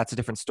that's a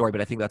different story, but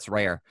I think that's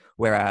rare.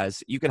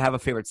 Whereas you can have a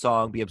favorite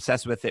song, be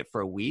obsessed with it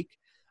for a week.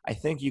 I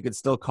think you could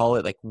still call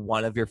it like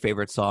one of your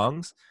favorite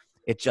songs.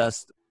 It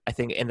just, I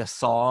think in the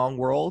song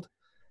world,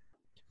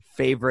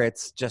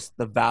 favorites, just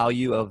the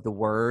value of the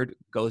word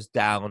goes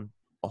down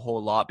a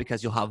whole lot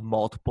because you'll have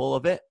multiple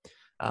of it.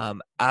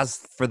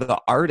 As for the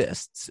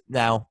artists,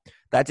 now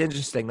that's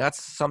interesting.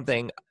 That's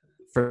something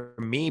for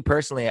me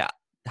personally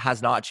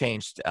has not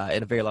changed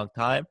in a very long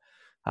time.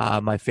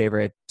 My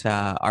favorite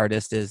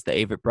artist is the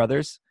Avett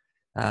Brothers,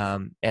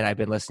 and I've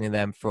been listening to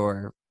them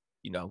for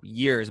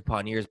years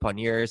upon years upon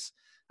years,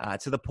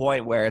 to the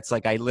point where it's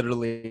like I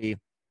literally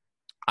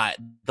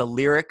the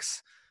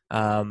lyrics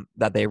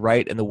that they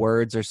write and the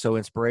words are so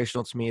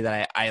inspirational to me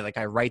that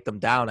I write them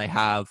down. I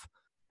have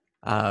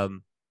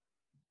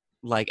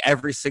like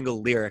every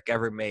single lyric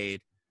ever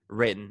made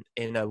written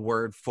in a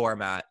word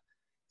format.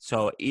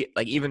 So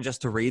like even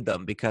just to read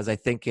them, because I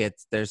think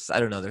there's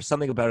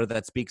something about it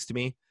that speaks to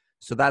me.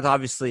 So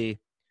that's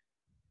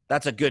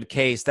a good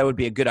case. That would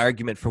be a good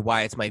argument for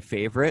why it's my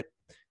favorite.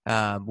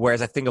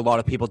 Whereas I think a lot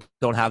of people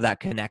don't have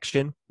that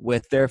connection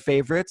with their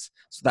favorites.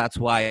 So that's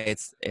why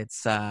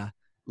it's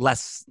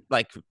less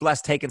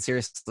taken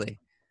seriously.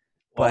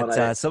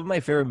 But some of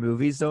my favorite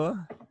movies, though.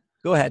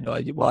 Go ahead, Noah.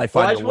 I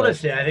just want to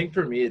say, I think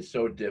for me, it's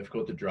so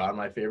difficult to draw on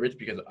my favorites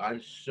because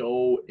I'm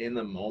so in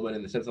the moment,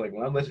 in the sense of like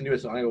when I'm listening to a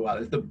song, I go, wow,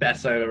 this is the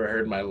best song I've ever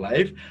heard in my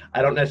life.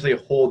 I don't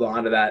necessarily hold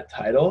on to that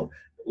title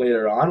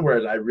later on,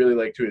 whereas I really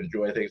like to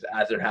enjoy things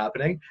as they're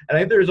happening. And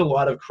I think there's a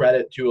lot of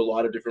credit to a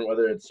lot of different,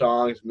 whether it's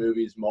songs,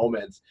 movies,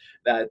 moments,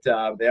 that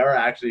they are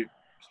actually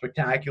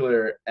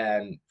spectacular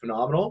and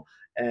phenomenal.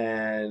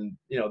 And,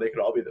 they could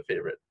all be the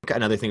favorite.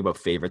 Another thing about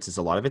favorites is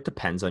a lot of it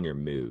depends on your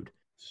mood.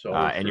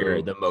 And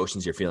the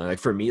emotions you're feeling. Like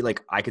for me,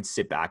 like I could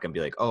sit back and be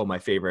like, oh, my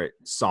favorite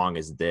song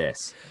is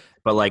this.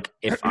 But like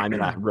if I'm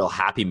in a real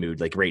happy mood,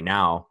 like right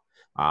now,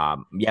 my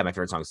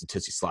favorite song is the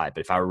Tootsie Slide.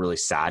 But if I were really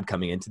sad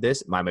coming into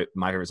this, my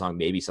favorite song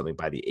may be something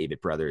by the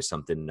Avett Brothers,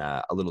 something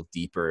a little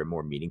deeper and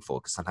more meaningful.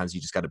 Because sometimes you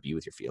just got to be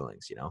with your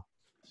feelings, you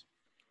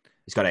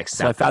just got to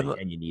accept it,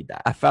 and you need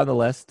that. I found the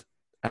list,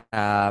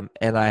 and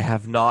I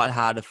have not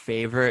had a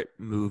favorite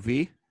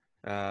movie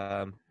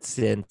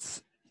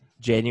since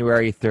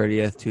January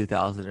 30th,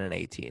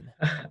 2018.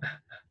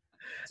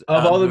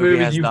 Of all the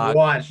movies you've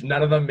watched,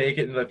 none of them make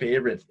it into the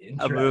favorites.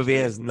 A movie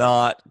has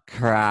not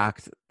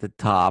cracked the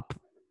top,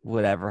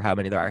 whatever, how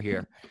many there are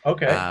here.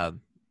 Okay.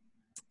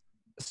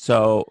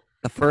 So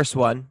the first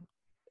one,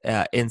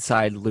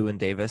 Inside Llewyn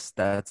Davis,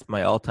 that's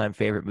my all-time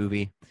favorite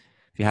movie.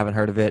 If you haven't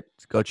heard of it,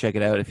 go check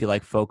it out. If you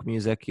like folk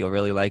music, you'll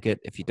really like it.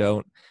 If you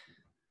don't,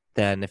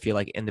 then if you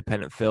like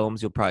independent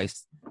films, you'll probably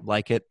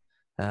like it.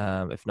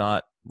 If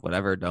not,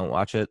 whatever, don't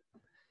watch it.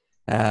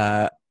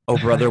 Oh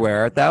Brother,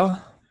 Where Art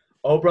Thou?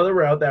 Oh Brother,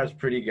 Where Art Thou is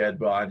pretty good,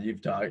 Bond.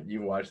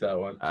 You watched that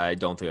one. I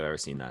don't think I've ever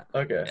seen that.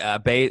 Okay.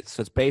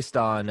 So it's based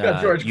on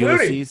George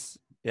Ulysses.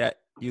 Yeah,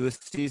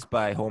 Ulysses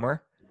by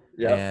Homer.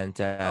 Yeah. And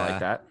I like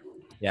that.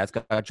 Yeah, it's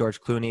got George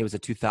Clooney. It was a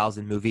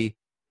 2000 movie.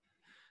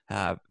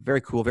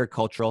 Very cool, very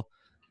cultural.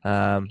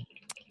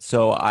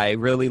 So I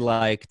really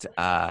liked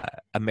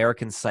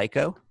American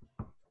Psycho.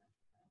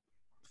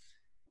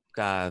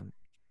 You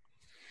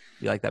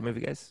like that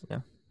movie, guys? Yeah.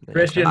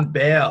 Christian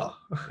Bale.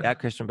 Yeah,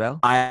 Christian Bale.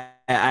 I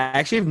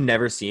actually have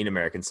never seen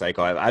American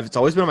Psycho. It's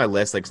always been on my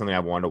list, like something I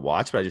wanted to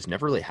watch, but I just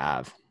never really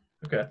have.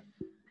 Okay.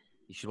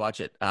 You should watch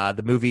it.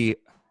 The movie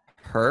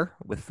Her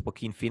with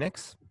Joaquin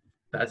Phoenix.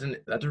 That's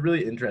a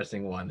really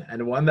interesting one,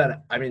 and one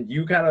that I mean,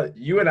 you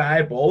and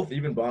I both,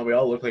 even Bond, we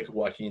all look like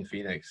Joaquin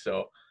Phoenix.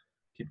 So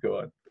keep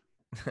going.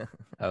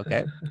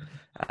 Okay.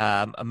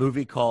 A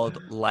movie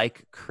called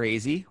Like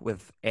Crazy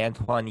with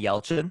Antoine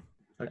Yelchin,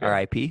 Okay.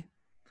 R.I.P.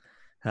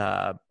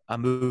 A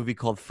movie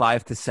called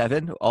 5 to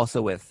 7,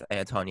 also with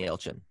Anton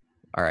Yelchin,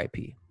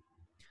 R.I.P.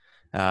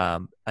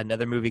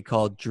 Another movie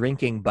called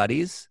Drinking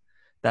Buddies.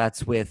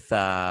 That's with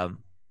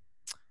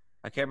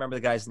I can't remember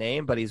the guy's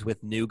name, but he's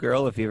with New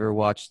Girl. If you ever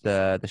watched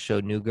the show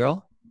New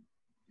Girl,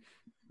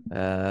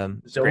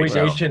 Zoe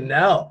show.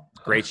 Deschanel.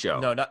 Great show.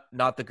 no,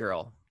 not the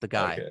girl, the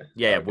guy. Okay.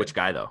 Yeah, Okay. which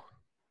guy though?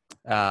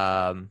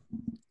 Bond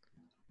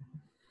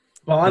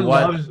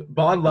loves New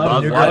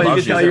Love- Girl. I He love can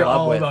she's tell in you love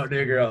all with. about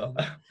New Girl.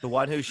 The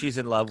one who she's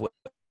in love with.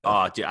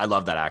 Oh, dude, I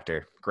love that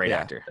actor. Great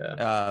Yeah. actor.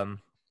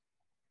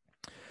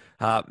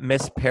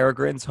 Miss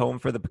Peregrine's Home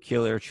for the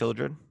Peculiar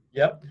Children.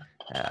 Yep.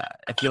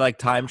 If you like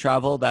time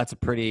travel, that's a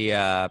pretty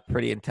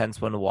intense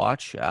one to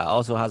watch.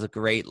 Also has a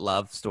great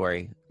love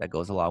story that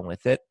goes along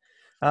with it.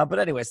 But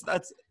anyways,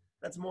 that's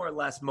more or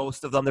less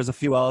most of them. There's a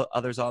few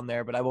others on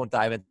there, but I won't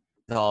dive into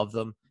all of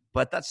them.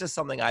 But that's just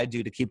something I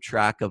do to keep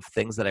track of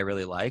things that I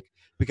really like,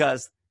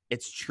 because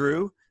it's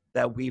true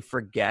that we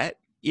forget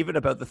even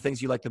about the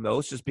things you like the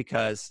most, just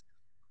because,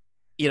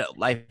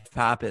 life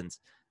happens.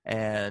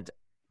 And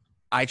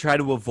I try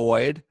to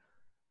avoid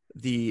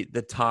the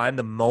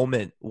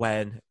moment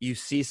when you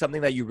see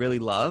something that you really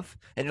love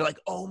and you're like,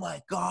 oh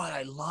my God,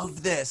 I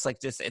love this. Like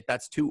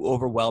that's too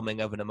overwhelming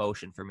of an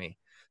emotion for me.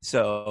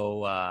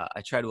 So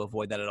I try to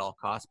avoid that at all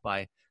costs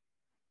by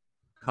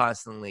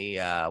constantly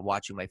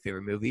watching my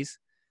favorite movies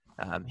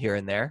here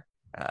and there,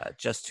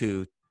 just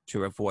to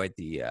avoid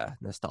the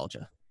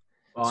nostalgia.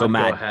 So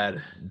Matt, go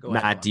ahead.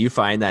 Matt, do you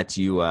find that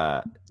you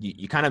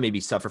kind of maybe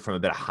suffer from a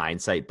bit of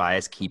hindsight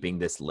bias keeping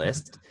this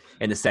list,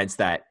 in the sense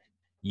that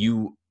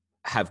you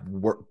have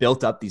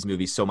built up these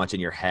movies so much in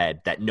your head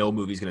that no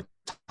movie's going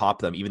to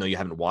top them, even though you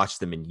haven't watched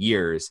them in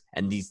years,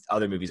 and these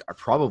other movies are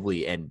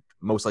probably and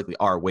most likely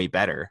are way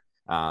better?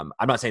 I'm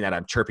not saying that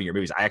I'm chirping your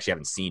movies. I actually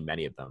haven't seen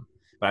many of them.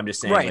 But I'm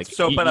just saying, right. like,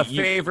 So, but a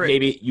favorite,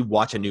 maybe you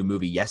watch a new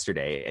movie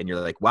yesterday and you're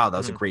like, wow, that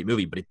was a great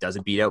movie, but it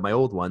doesn't beat out my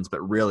old ones.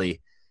 But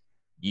really,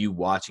 you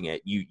watching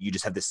it, you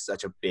just have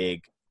such a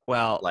big,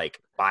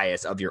 like,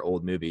 bias of your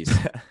old movies.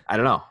 I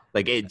don't know.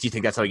 Like, do you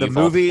think that's how you the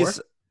fall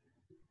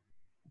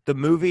the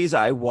movies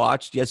I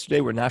watched yesterday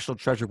were National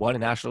Treasure 1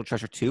 and National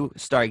Treasure 2,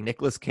 starring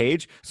Nicolas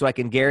Cage. So I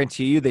can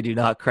guarantee you they do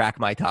not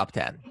crack my top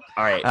 10.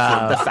 All right.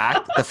 So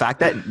the fact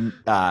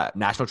that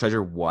National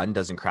Treasure 1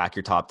 doesn't crack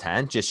your top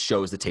 10 just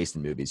shows the taste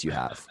in movies you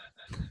have.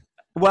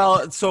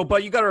 Well,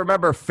 but you got to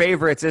remember,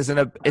 favorites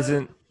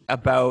isn't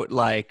about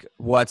like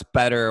what's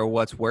better or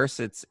what's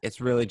worse.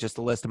 It's really just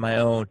a list of my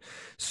own.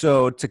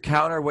 So to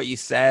counter what you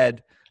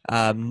said,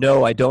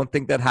 no, I don't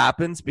think that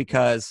happens,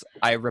 because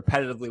I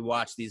repetitively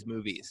watch these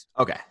movies.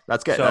 Okay,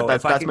 that's good. So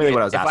That's mainly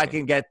what I was asking. If I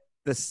can get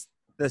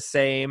the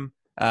same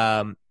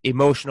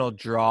emotional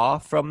draw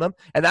from them,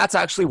 and that's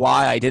actually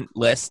why I didn't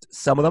list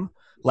some of them.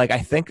 Like, I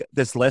think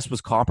this list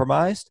was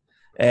compromised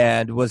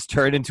and was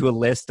turned into a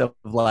list of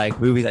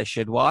like movies I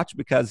should watch,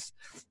 because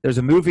there's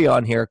a movie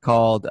on here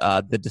called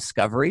The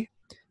Discovery,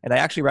 and I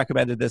actually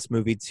recommended this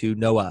movie to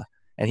Noah,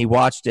 and he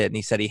watched it and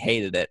he said he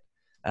hated it.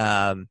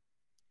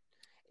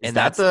 Is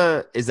that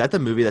the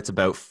movie that's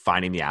about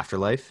finding the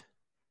afterlife?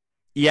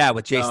 Yeah,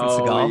 with Jason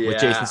Segel. Yeah. With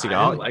Jason Segel?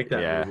 I didn't like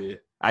that movie.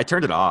 I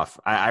turned it off.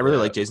 I really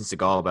like Jason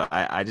Segel, but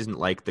I didn't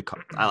like the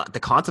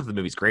concept of the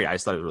movie's great. I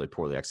just thought it was really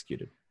poorly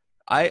executed.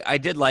 I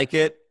did like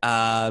it.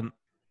 I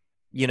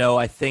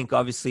think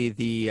obviously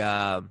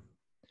the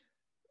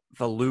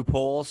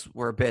loopholes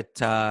were a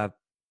bit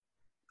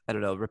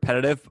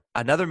repetitive.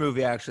 Another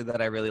movie actually that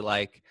I really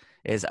like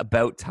is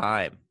About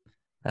Time.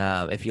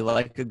 If you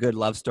like a good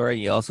love story,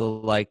 you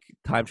also like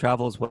time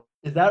travel as well.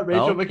 Is that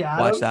Rachel McAdams?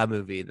 Watch that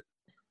movie.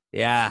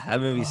 Yeah, that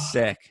movie's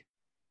sick.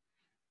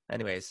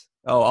 Anyways,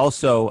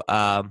 also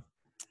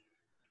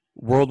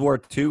World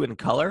War II in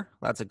color.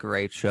 That's a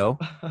great show.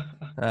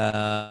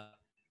 But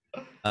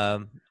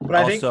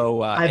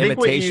also, I think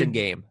Imitation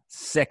Game.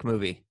 Sick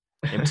movie.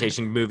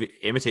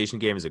 Imitation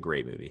Game is a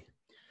great movie.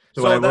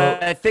 So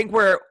I think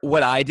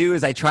what I do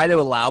is I try to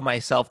allow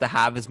myself to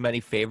have as many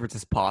favorites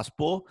as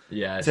possible.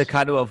 Yes. To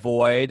kind of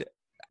avoid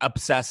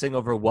obsessing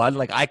over one.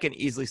 Like, I can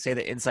easily say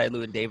that Inside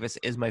Llewyn Davis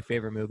is my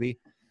favorite movie,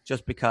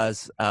 just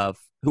because of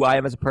who I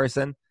am as a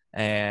person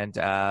and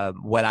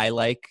what I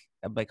like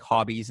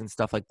hobbies and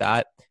stuff like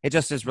that. It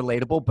just is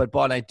relatable. But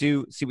Bon, I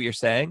do see what you're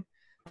saying.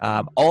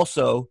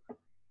 Also,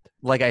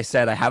 like I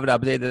said, I haven't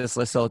updated this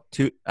list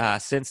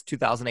since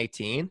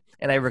 2018,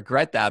 and I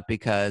regret that,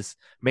 because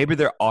maybe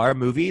there are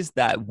movies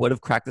that would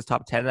have cracked this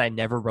top 10 and I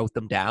never wrote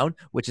them down,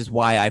 which is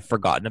why I've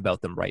forgotten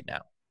about them right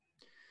now.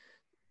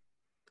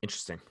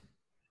 Interesting.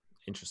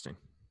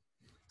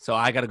 So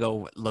I got to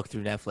go look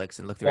through Netflix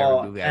and look through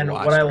every movie I watched.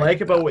 And what I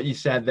like about what you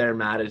said there,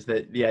 Matt, is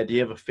that the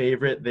idea of a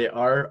favorite, they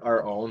are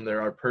our own.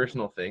 There are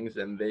personal things,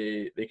 and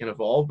they can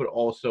evolve, but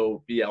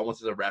also be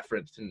almost as a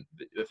reference to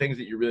the things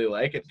that you really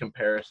like in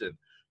comparison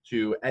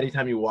to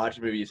anytime you watch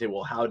a movie, you say,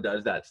 well, how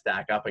does that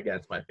stack up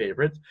against my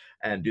favorites?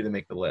 And do they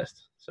make the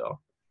list? So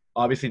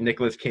obviously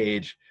Nicolas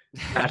Cage,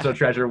 National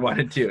Treasure 1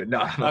 and 2.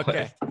 No,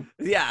 Okay.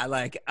 Yeah,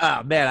 like,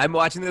 oh man, I'm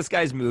watching this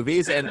guy's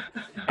movies, and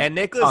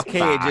Nicolas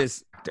Cage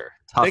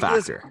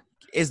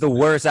is the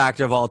worst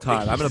actor of all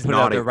time. I'm going to put it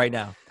out there right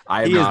now.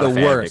 He is the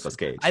worst. Nicolas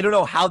Cage. I don't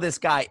know how this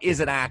guy is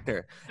an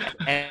actor.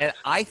 And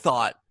I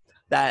thought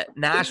that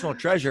National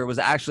Treasure was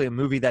actually a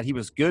movie that he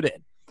was good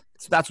in.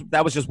 So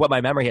that was just what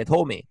my memory had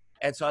told me.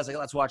 And so I was like,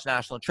 let's watch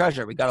National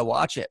Treasure. We got to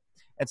watch it.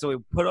 And so we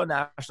put on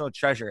National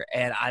Treasure,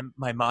 and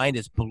my mind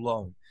is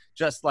blown.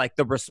 Just like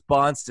the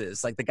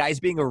responses, like the guy's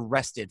being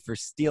arrested for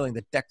stealing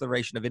the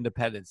Declaration of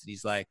Independence. And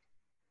he's like,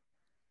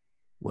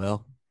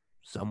 well,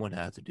 someone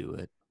had to do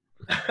it.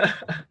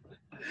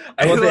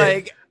 I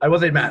will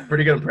say, Matt,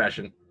 pretty good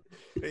impression.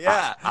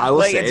 Yeah, I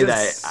will say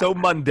that so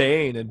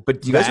mundane.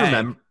 But do you guys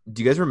remember?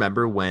 Do you guys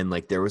remember when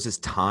like there was this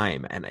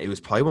time, and it was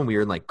probably when we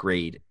were in like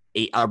grade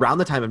 8, around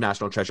the time of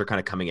National Treasure kind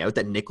of coming out,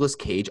 that Nicolas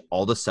Cage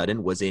all of a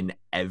sudden was in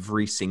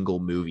every single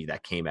movie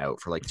that came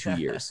out for like 2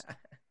 years.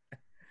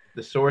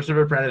 The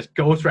Sorcerer Apprentice,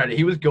 Ghost Rider.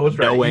 He was Ghost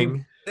Rider.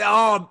 Knowing.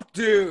 Oh,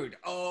 dude!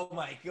 Oh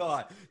my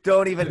God!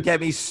 Don't even get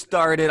me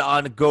started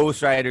on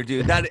Ghost Rider,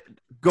 dude. That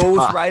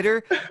Ghost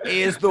Rider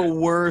is the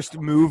worst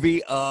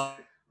movie of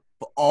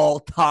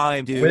all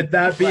time, dude. With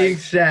that being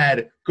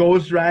said,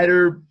 Ghost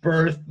Rider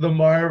birthed the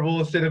Marvel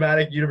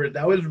Cinematic Universe.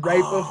 That was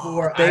right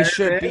before they Iron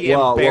should Man. be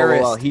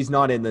embarrassed. Well, he's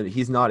not in the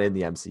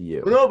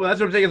MCU. No, but that's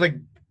what I'm saying. Is like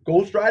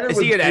Ghost Rider. Is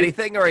he in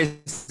anything, or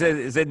is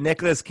it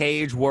Nicolas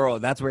Cage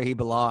world? That's where he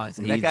belongs.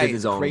 And he's that guy in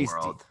his own crazy.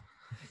 world.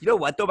 You know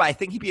what though? But I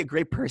think he'd be a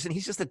great person.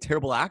 He's just a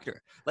terrible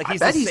actor. Like I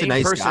bet the he's same a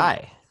nice person.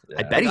 guy. Yeah.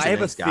 I bet he's a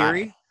nice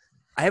guy.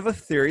 I have a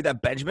theory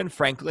that Benjamin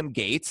Franklin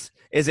Gates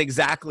is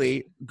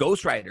exactly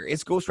Ghost Rider.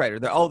 It's Ghost Rider.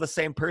 They're all the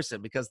same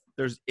person because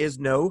there is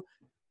no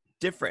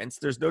difference.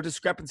 There's no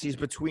discrepancies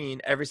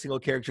between every single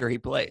character he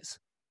plays.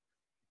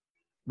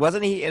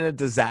 Wasn't he in a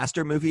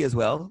disaster movie as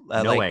well?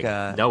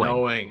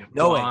 Knowing.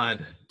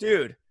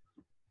 Dude.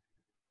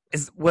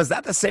 Was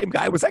that the same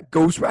guy? Was that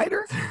Ghost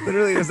Rider?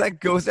 Literally, was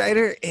that Ghost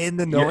Rider in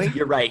the Knowing?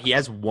 You're right. He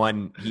is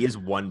one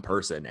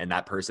person, and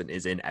that person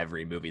is in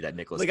every movie that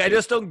Nicolas Cage. I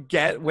just don't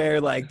get where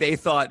like they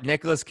thought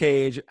Nicolas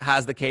Cage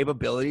has the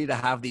capability to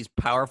have these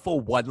powerful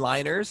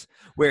one-liners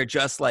where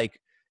just like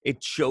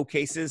it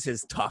showcases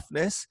his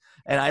toughness.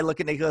 And I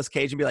look at Nicolas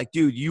Cage and be like,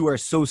 dude, you are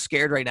so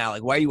scared right now.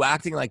 Like, why are you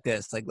acting like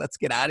this? Like, let's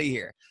get out of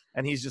here.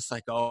 And he's just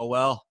like, oh,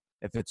 well,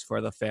 if it's for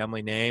the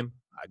family name,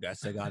 I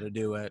guess I got to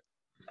do it.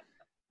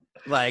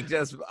 Like,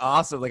 just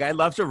awesome. Like, I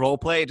love to role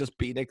play and just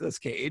be Nicolas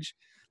Cage.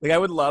 Like, I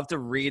would love to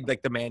read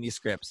like the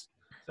manuscripts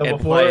and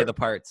play the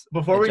parts.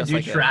 Before we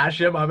do trash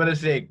him, I'm gonna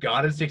say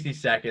Gone in 60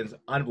 Seconds,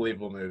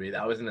 unbelievable movie.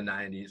 That was in the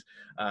 90s.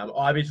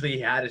 Obviously, he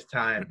had his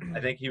time. I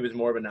think he was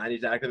more of a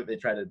 90s actor that they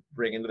tried to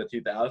bring into the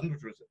 2000s,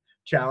 which was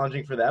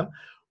challenging for them.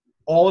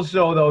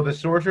 Also, though, The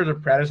Sorcerer's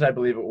Apprentice, I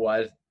believe it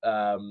was,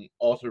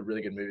 also a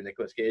really good movie,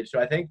 Nicolas Cage. So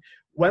I think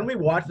when we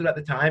watched him at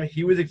the time,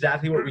 he was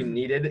exactly what we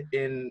needed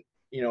in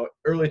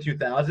early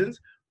 2000s.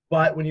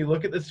 But when you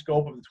look at the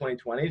scope of the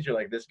 2020s, you're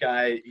like, this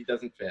guy, he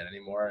doesn't fit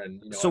anymore.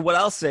 And so what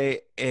I'll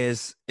say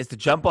is to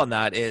jump on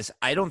that is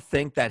I don't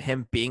think that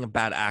him being a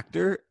bad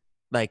actor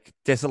like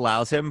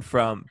disallows him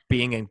from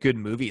being in good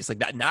movies. Like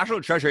that National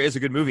Treasure is a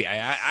good movie. I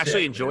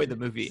actually enjoyed the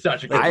movie.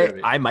 Such a good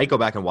movie. I might go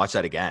back and watch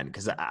that again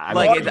because I'm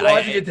like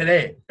watching it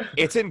today.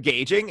 It's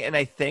engaging, and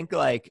I think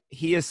like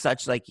he is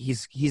such like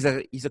he's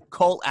a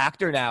cult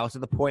actor now to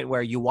the point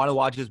where you want to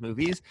watch his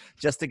movies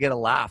just to get a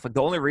laugh. Like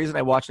the only reason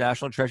I watched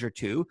National Treasure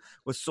 2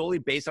 was solely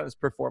based on his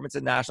performance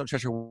in National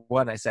Treasure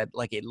 1. I said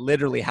like it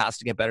literally has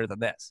to get better than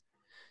this.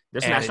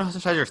 There's National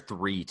Treasure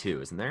 3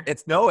 too, isn't there?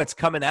 It's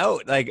coming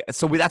out. Like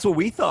so that's what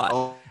we thought.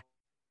 Oh.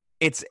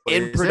 It's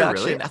in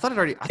production. Really? I thought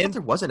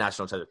there was a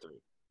National Treasure 3.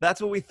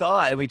 That's what we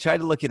thought, and we tried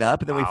to look it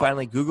up, and then we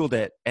finally Googled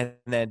it, and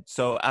then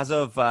so as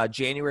of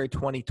January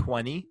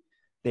 2020,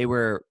 they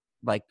were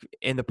like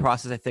in the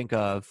process, I think,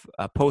 of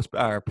post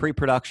or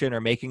pre-production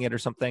or making it or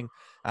something.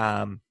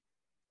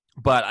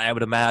 But I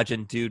would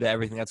imagine due to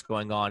everything that's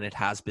going on, it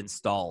has been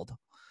stalled.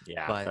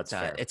 Yeah, but that's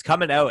fair. It's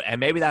coming out, and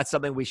maybe that's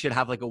something we should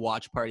have like a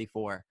watch party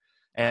for.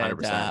 And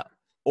 100%.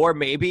 Or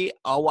maybe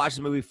I'll watch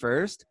the movie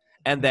first,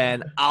 and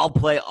then I'll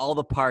play all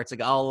the parts.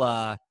 Like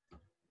I'll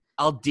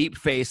deep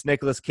face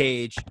Nicolas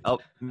Cage,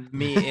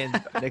 me in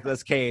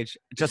Nicolas Cage,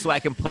 just so I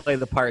can play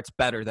the parts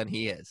better than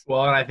he is.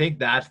 Well, and I think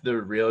that's the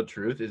real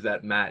truth is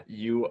that, Matt,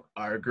 you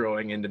are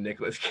growing into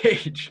Nicolas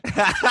Cage.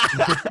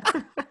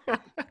 I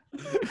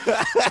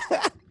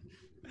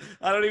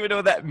don't even know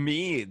what that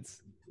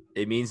means.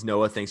 It means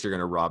Noah thinks you're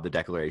going to rob the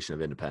Declaration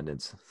of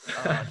Independence.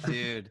 Oh,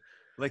 dude.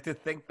 Like to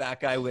think that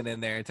guy went in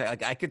there and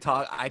like I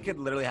could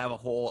literally have a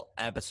whole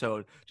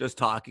episode just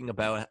talking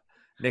about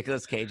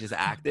Nicolas Cage's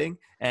acting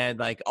and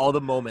like all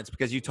the moments,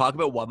 because you talk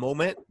about one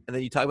moment and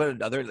then you talk about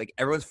another, like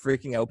everyone's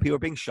freaking out, people are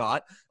being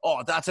shot.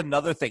 Oh, that's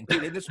another thing,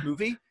 dude. In this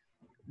movie,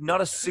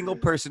 not a single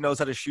person knows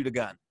how to shoot a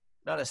gun.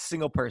 Not a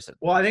single person.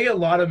 Well, I think a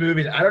lot of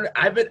movies.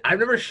 I've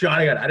never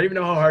shot a gun. I don't even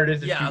know how hard it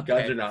is to shoot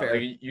guns or not. Fair.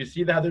 Like you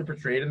see how they're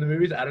portrayed in the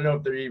movies. I don't know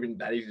if they're even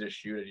that easy to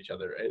shoot at each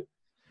other, right?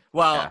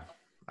 Well, Yeah,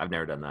 I've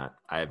never done that.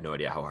 I have no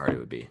idea how hard it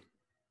would be.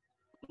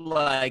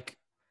 like,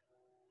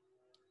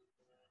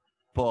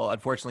 people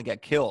unfortunately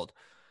get killed,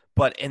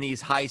 but in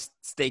these high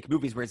stake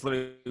movies where it's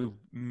literally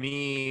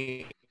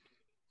me,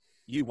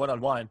 you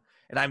one-on-one,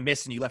 and I'm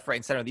missing you left, right,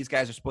 and center. These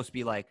guys are supposed to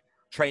be like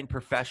trained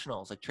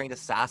professionals, like trained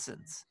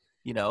assassins,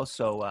 you know?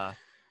 So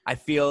I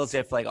feel as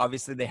if like,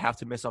 obviously they have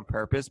to miss on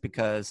purpose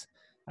because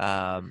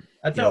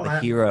the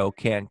hero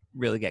can't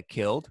really get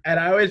killed. And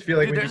I always feel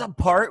like Dude, there's a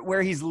part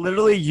where he's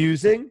literally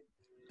using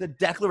the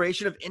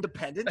Declaration of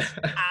Independence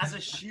as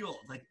a shield,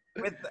 like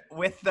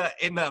with the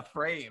in the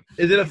frame.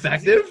 Is it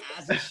effective?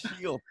 As a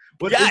shield.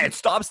 It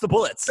stops the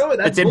bullets. No,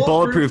 It's in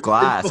bulletproof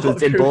glass.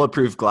 It's in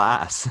bulletproof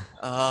glass.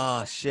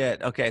 Oh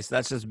shit. Okay, so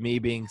that's just me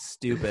being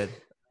stupid.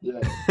 Yeah.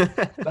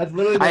 That's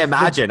literally. I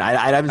imagine. I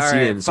haven't seen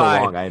it in so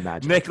long. I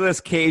imagine.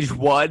 Nicolas Cage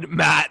 1,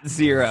 Matt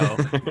 0.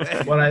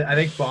 Well, I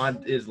think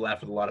Bond is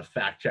left with a lot of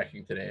fact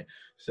checking today.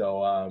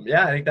 So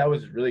I think that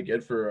was really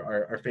good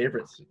for our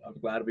favorites. I'm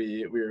glad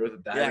we were able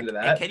to dive into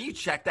that. And can you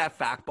check that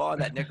fact,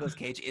 Bond, that Nicolas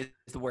Cage is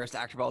the worst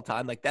actor of all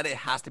time? Like that, it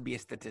has to be a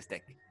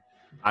statistic.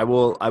 I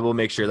will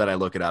make sure that I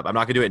look it up. I'm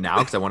not gonna do it now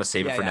because I want to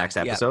save it for next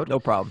episode. No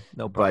problem.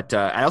 But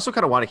I also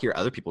kind of want to hear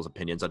other people's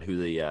opinions on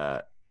who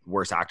the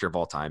worst actor of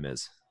all time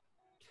is.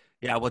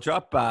 Yeah, we'll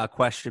drop a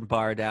question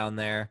bar down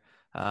there.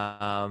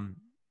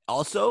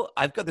 Also,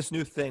 I've got this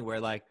new thing where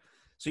like,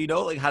 so you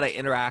know like how to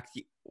interact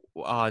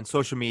on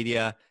social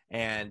media,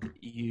 and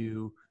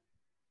you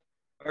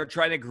are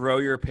trying to grow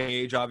your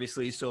page,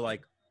 obviously. So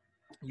like,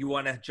 you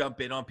want to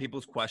jump in on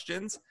people's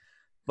questions.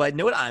 But you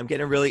know what I'm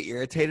getting really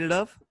irritated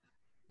of?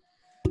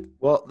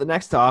 Well, the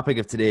next topic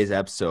of today's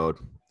episode,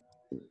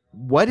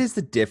 what is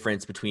the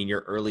difference between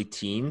your early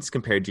teens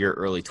compared to your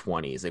early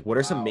 20s? Like, what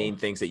are some main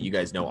things that you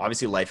guys know?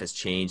 Obviously, life has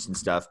changed and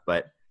stuff,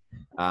 but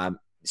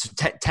so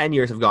 10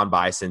 years have gone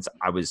by since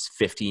I was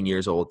 15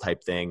 years old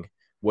type thing.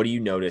 What do you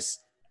notice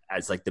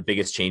as like the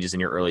biggest changes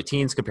in your early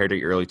teens compared to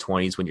your early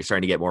 20s when you're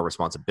starting to get more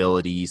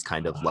responsibilities,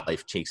 kind of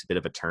life takes a bit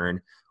of a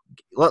turn?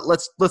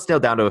 Let's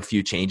nail down to a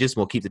few changes.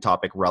 We'll keep the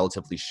topic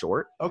relatively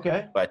short.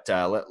 Okay. But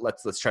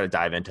let's try to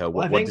dive into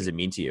what does it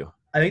mean to you?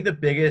 I think the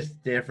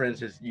biggest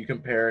difference is you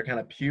compare kind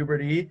of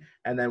puberty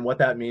and then what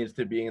that means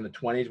to being in the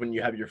 20s when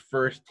you have your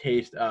first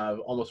taste of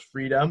almost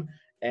freedom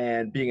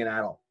and being an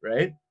adult,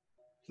 right?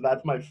 So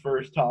that's my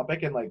first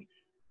topic. And like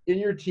in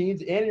your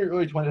teens and your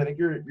early 20s, I think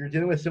you're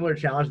dealing with similar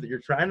challenges that you're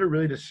trying to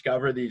really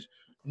discover these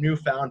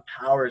newfound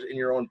powers in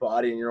your own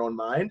body and your own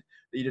mind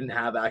that you didn't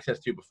have access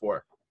to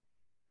before.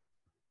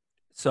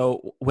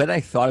 So when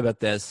I thought about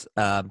this,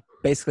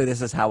 basically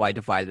this is how I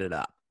divided it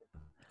up.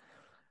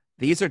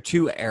 These are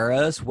two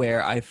eras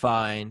where I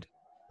find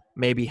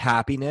maybe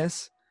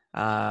happiness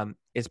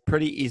is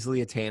pretty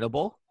easily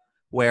attainable,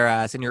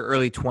 whereas in your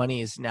early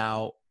 20s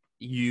now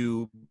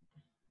you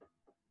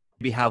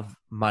maybe have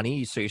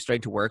money, so you're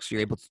starting to work, so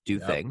you're able to do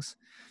things.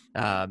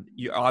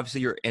 You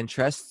obviously your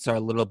interests are a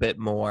little bit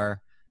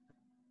more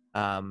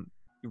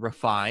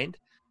refined.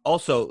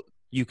 Also,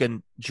 you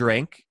can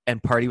drink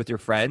and party with your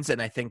friends,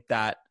 and I think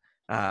that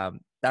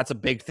that's a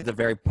big thing, a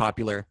very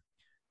popular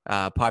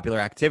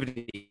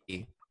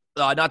activity.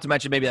 Not to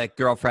mention maybe like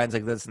girlfriends,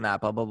 like this and that,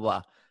 blah blah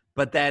blah.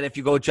 But then if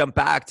you go jump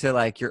back to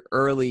like your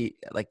early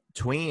like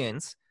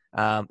tweens,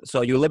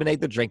 so you eliminate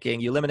the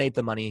drinking, you eliminate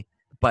the money,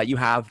 but you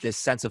have this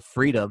sense of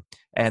freedom,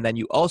 and then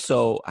you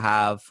also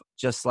have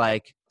just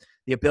like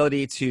the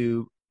ability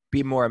to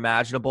be more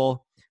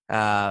imaginable,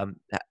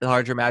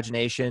 larger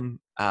imagination.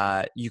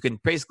 You can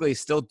basically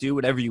still do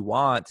whatever you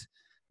want,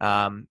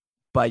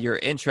 but your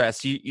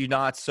interests, you're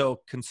not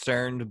so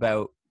concerned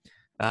about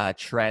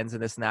trends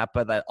and this and that.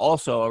 But that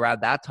also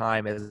around that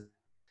time is.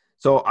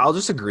 So I'll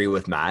just agree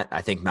with Matt.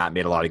 I think Matt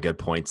made a lot of good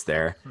points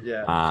there.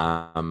 Yeah.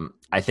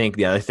 I think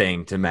the other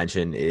thing to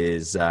mention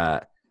is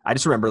I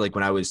just remember like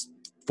when I was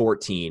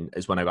 14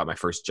 is when I got my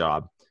first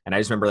job, and I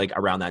just remember like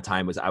around that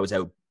time I was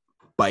out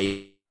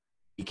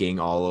biking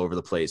all over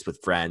the place with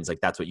friends.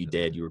 Like that's what you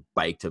did. You were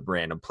bike to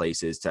random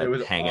places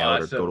to hang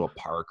out or go to a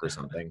park or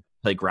something,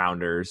 play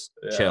grounders,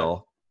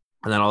 chill.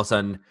 And then all of a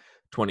sudden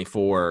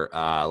 24,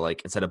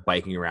 like instead of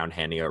biking around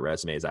handing out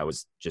resumes, I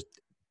was just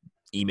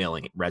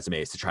emailing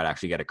resumes to try to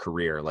actually get a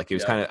career. Like it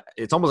was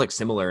it's almost like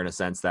similar in a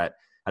sense that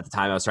at the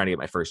time I was trying to get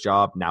my first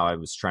job. Now I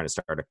was trying to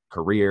start a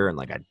career, and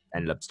like I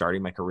ended up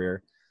starting my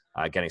career,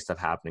 getting stuff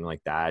happening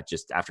like that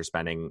just after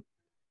spending,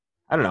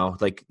 I don't know,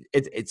 like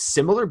it's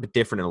similar but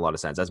different in a lot of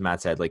sense. As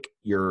Matt said, like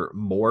you're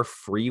more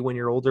free when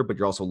you're older, but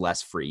you're also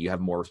less free. You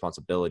have more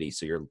responsibility,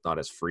 so you're not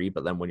as free.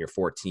 But then when you're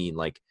 14,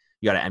 like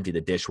you got to empty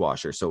the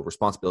dishwasher. So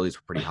responsibilities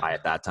were pretty high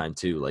at that time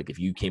too. Like if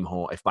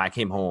I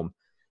came home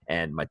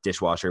and my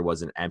dishwasher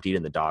wasn't emptied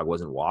and the dog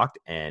wasn't walked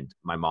and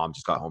my mom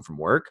just got home from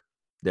work,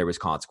 there was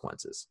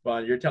consequences.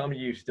 But you're telling me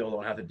you still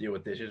don't have to deal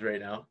with dishes right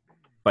now?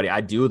 But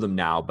I do them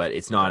now, but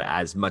it's not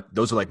as much.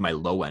 Those are like my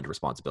low end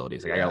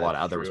responsibilities. Like I got a lot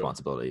of other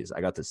responsibilities.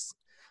 I got this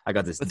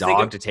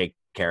dog to take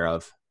care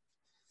of.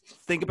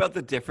 think about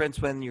the difference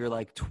when you're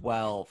like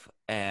 12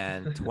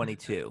 and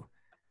 22.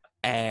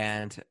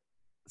 And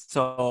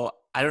so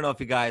I don't know if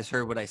you guys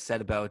heard what I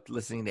said about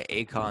listening to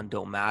Akon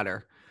Don't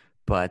Matter,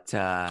 but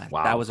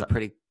that was a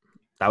great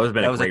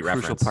crucial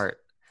reference. Part.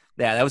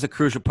 Yeah, that was a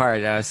crucial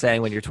part. I was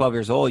saying when you're 12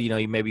 years old,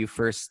 you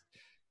first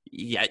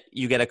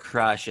you get a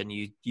crush and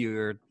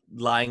you're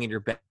lying in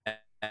your bed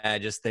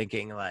just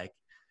thinking like,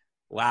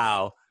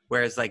 wow.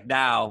 Whereas like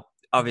now,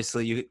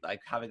 obviously you like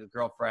having a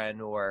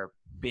girlfriend or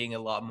being a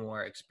lot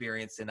more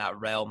experienced in that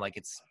realm, like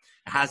it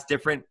has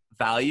different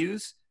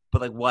values,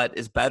 but like what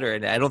is better?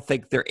 And I don't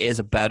think there is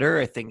a better.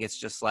 I think it's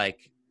just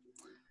like,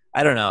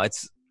 I don't know.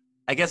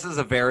 I guess it's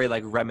a very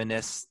like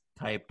reminisce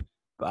type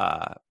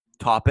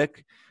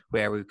topic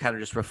where we kind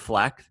of just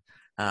reflect.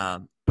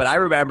 But I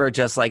remember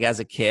just like as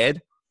a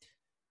kid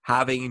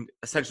having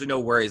essentially no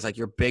worries. Like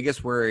your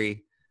biggest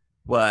worry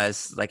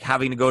was like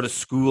having to go to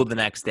school the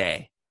next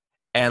day.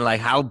 And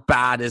like, how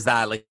bad is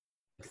that? Like,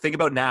 think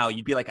about now.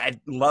 You'd be like, I'd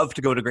love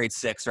to go to grade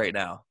 6 right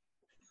now.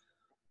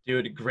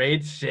 Dude,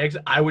 grade 6,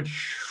 I would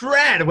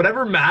shred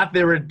whatever math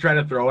they were trying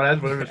to throw at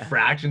us, whatever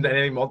fractions,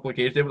 anything,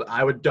 multiplication tables,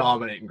 I would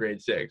dominate in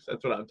grade 6.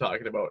 That's what I'm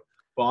talking about.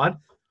 Vaughn?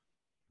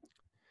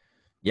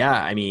 Yeah,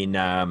 I mean,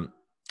 I'm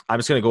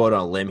just going to go out on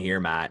a limb here,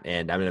 Matt,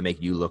 and I'm going to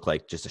make you look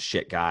like just a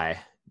shit guy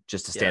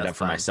just to stand up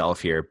for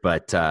myself here.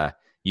 But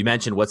you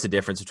mentioned what's the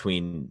difference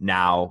between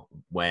now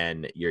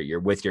when you're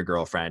with your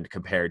girlfriend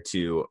compared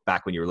to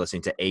back when you were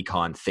listening to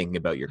Akon thinking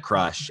about your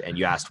crush, and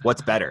you asked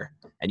what's better,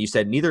 and you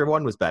said neither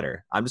one was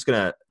better. I'm just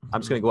gonna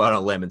go out on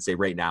a limb and say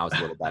right now is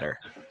a little better.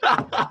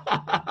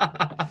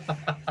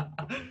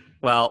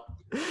 Well,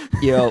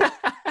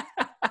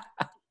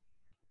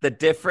 the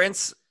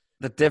difference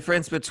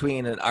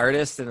between an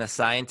artist and a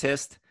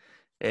scientist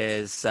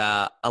is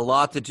a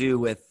lot to do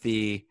with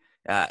the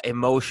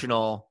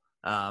emotional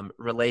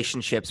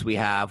relationships we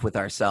have with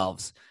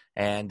ourselves.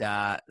 And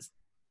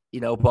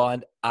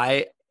Bond,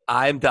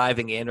 I'm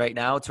diving in right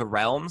now to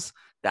realms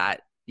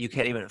that you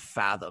can't even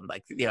fathom.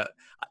 Like, the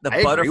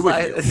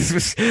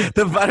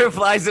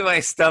butterflies in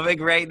my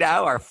stomach right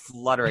now are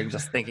fluttering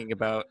just thinking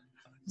about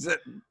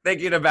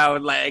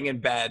laying in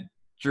bed,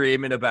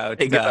 dreaming about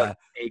Akon.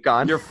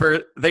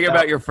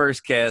 About your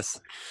first kiss.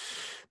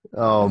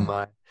 Oh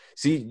my.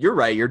 See, you're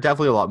right. You're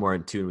definitely a lot more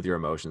in tune with your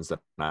emotions than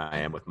I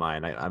am with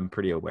mine. I'm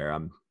pretty aware.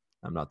 I'm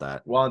not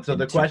that. Well, and so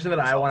the question that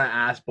I want to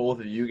ask both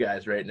of you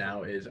guys right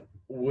now is,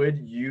 would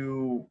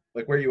you,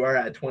 like where you are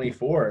at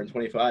 24 and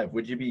 25,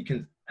 would you be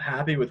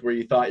happy with where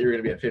you thought you were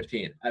going to be at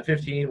 15? At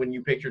 15, when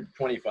you pictured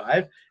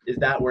 25, is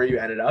that where you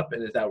ended up,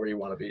 and is that where you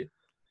want to be?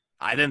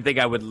 I didn't think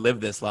I would live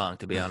this long,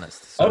 to be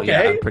honest. So, okay.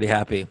 Yeah, I'm pretty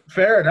happy.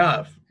 Fair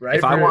enough, right?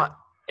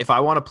 If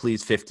I want to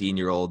please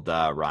 15-year-old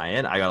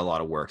Ryan, I got a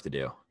lot of work to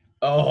do.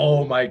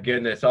 Oh my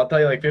goodness. I'll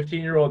tell you, like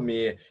 15-year-old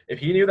me, if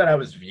he knew that I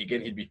was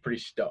vegan, he'd be pretty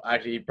stoked.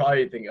 Actually, he'd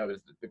probably think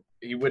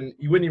he wouldn't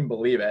even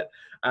believe it.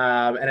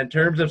 And in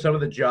terms of some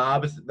of the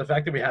jobs, the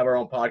fact that we have our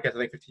own podcast, I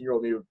think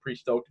 15-year-old me would be pretty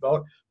stoked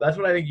about. That's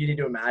what I think you need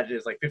to imagine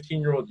is like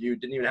 15-year-old you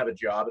didn't even have a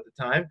job at the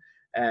time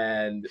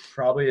and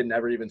probably had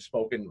never even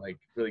spoken, like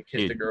really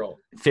kissed a girl.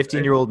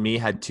 15-year-old me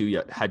had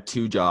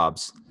two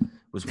jobs.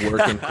 Was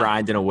working,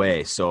 grinding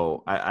away.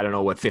 So I don't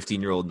know what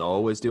 15-year-old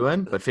Noah was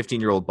doing, but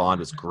 15-year-old Bond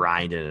was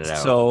grinding it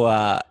out.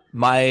 So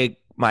my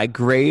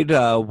grade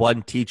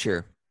 1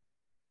 teacher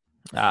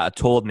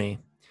told me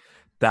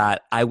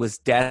that I was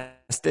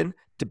destined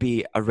to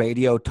be a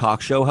radio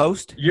talk show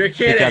host. You're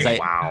kidding?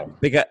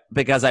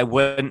 Because I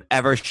wouldn't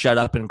ever shut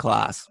up in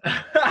class.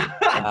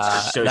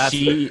 So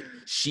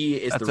she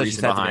is the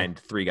reason behind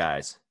Three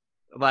Guys.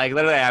 Like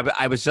literally,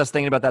 I was just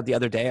thinking about that the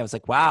other day. I was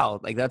like,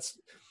 wow, like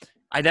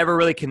I never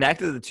really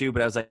connected the two,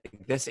 but I was like,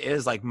 this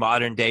is like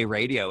modern day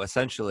radio,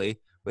 essentially,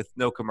 with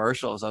no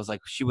commercials. I was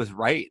like, she was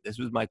right. This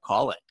was my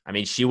calling. I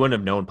mean, she wouldn't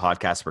have known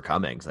podcasts were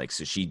coming. Like,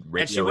 so she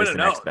wouldn't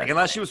know, like,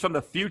 unless she was from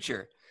the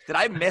future. Did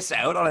I miss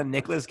out on a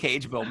Nicolas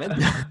Cage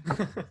moment?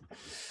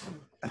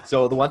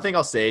 So the one thing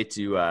I'll say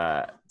to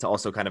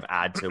also kind of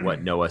add to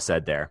what Noah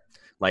said there,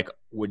 like,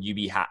 would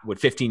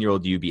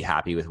 15-year-old you be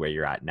happy with where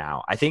you're at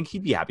now? I think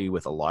he'd be happy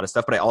with a lot of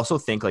stuff, but I also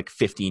think like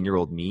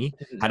 15-year-old me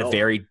had a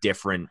very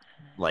different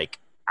like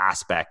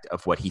aspect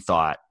of what he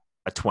thought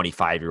a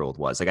 25-year-old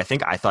was. Like,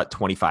 I thought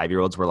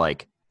 25-year-olds were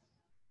like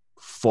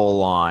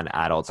full on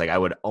adults. Like, I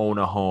would own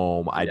a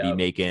home. I'd be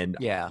making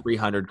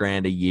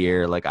 $300,000 a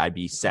year. Like, I'd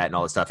be set and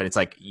all this stuff. And it's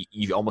like,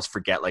 you almost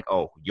forget like,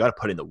 oh, you got to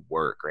put in the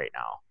work right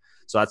now.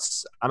 So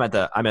I'm at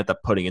the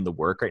putting in the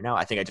work right now.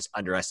 I think I just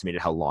underestimated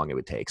how long it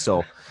would take.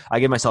 So I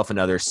give myself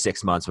another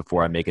 6 months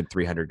before I'm making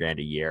 $300,000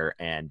 a year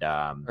and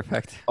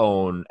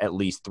own at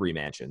least 3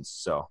 mansions.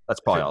 So that's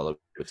probably all it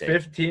would take.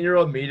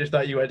 15-year-old me just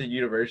thought you went to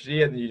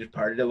university and then you just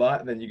partied a lot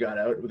and then you got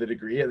out with a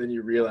degree and then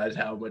you realize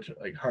how much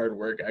like hard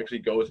work actually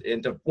goes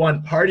into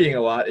one. Partying a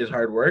lot is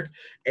hard work,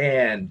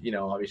 and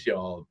obviously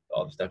all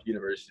the stuff,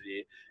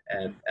 university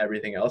and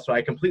everything else. So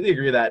I completely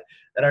agree that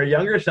our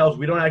younger selves,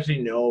 we don't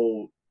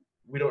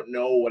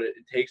know what it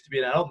takes to be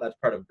an adult. And that's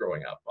part of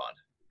growing up, Bond.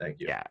 Thank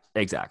you. Yeah,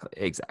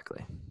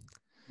 exactly.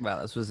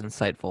 Wow, this was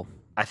insightful.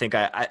 I think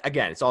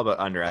again, it's all about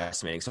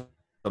underestimating. So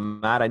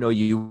Matt, I know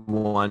you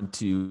want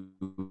to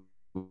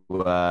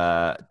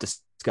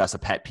discuss a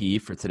pet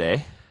peeve for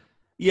today.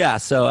 Yeah.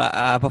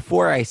 So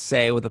before I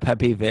say what the pet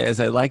peeve is,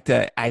 I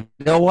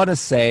don't want to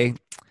say,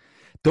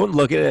 don't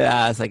look at it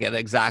as like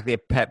exactly a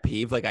pet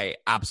peeve. Like I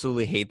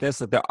absolutely hate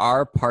this. Like there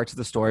are parts of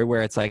the story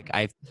where it's like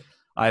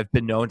I've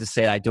been known to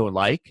say I don't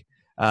like,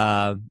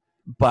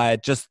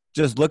 but just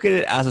look at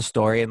it as a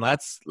story, and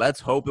let's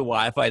hope the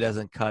Wi-Fi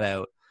doesn't cut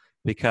out,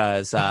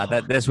 because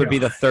that this would be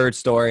the third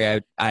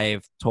story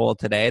I've told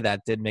today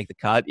that didn't make the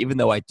cut. Even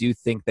though I do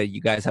think that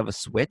you guys have a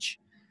switch,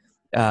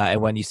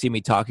 and when you see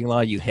me talking a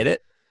lot, you hit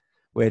it,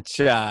 which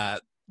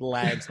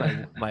lags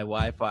my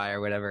Wi-Fi or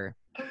whatever.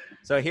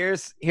 So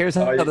here's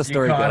how the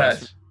story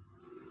goes.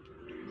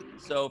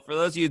 So for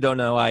those of you who don't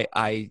know,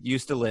 I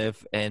used to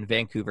live in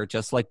Vancouver,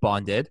 just like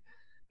Bond did,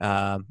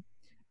 and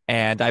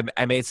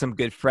I made some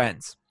good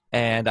friends.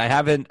 And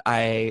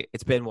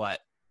it's been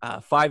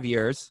 5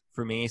 years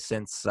for me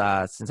since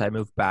I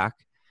moved back,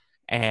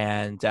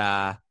 and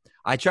I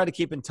try to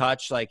keep in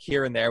touch like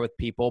here and there with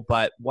people.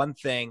 But one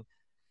thing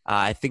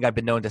I think I've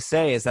been known to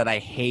say is that I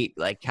hate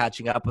like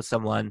catching up with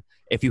someone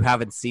if you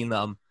haven't seen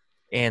them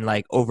in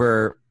like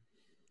over,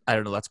 I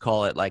don't know, let's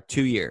call it like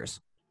 2 years,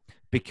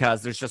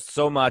 because there's just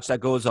so much that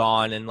goes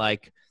on. And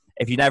like,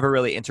 if you never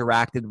really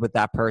interacted with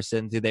that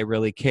person, do they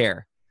really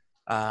care?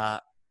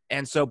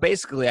 And so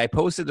basically I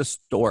posted a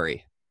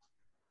story,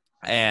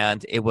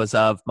 and it was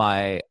of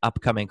my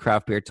upcoming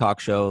craft beer talk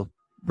show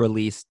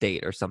release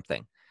date or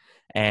something.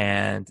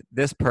 And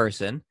this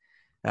person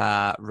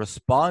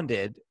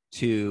responded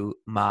to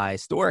my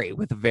story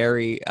with a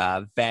very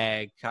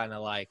vague kind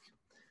of like,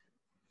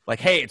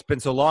 hey, it's been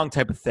so long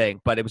type of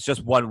thing, but it was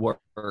just one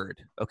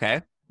word,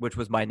 okay, which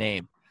was my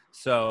name.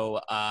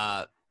 So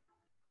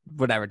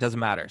whatever, it doesn't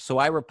matter. So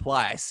I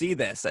reply, I see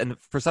this, and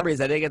for some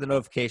reason I didn't get the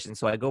notification,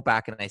 so I go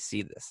back and I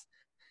see this,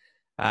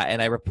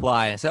 and I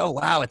reply and I say, oh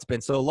wow, it's been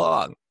so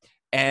long.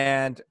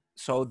 And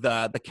so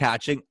the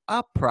catching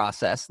up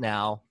process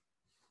now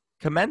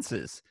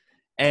commences,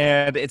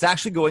 and it's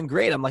actually going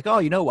great. I'm like, oh,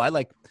 you know what,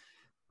 like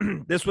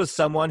this was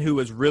someone who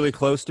was really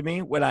close to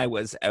me when I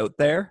was out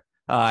there.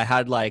 I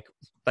had like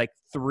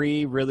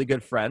 3 really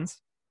good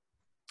friends,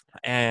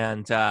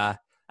 and I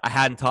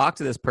hadn't talked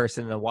to this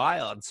person in a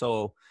while. And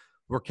so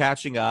we're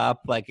catching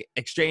up, like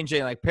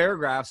exchanging like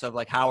paragraphs of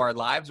like how our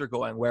lives are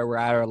going, where we're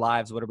at our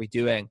lives, what are we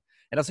doing.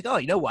 And I was like, oh,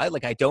 you know what?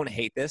 Like, I don't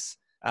hate this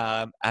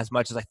as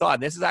much as I thought.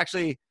 And this is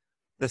actually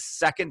the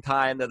second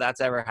time that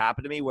that's ever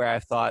happened to me where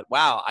I've thought,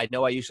 wow, I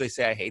know I usually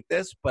say I hate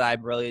this, but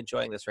I'm really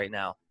enjoying this right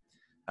now.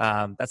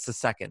 That's the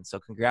second. So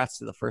congrats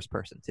to the first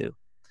person too.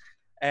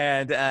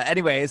 And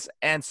anyways,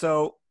 and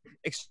so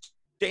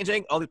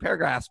exchanging all the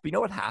paragraphs, but you know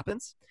what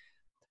happens?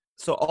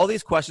 So all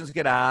these questions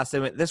get asked,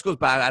 and this goes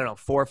back, I don't know,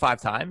 4 or 5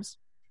 times.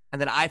 And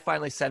then I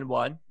finally send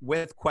one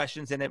with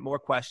questions in it, more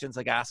questions,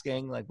 like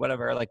asking, like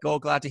whatever, like, oh,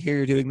 glad to hear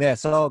you're doing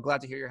this. Oh, glad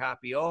to hear you're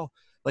happy. Oh,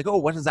 like, oh,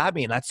 what does that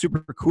mean? That's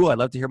super cool. I'd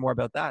love to hear more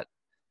about that.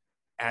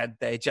 And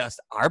they just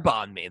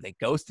R-bombed me. They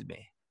ghosted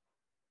me.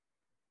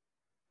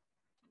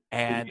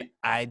 And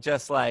I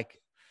just like,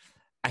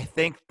 I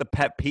think the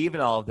pet peeve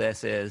in all of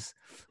this is,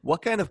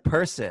 what kind of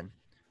person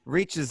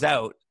reaches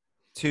out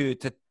to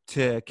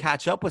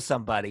catch up with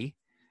somebody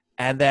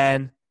and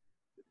then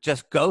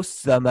just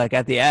ghosts them like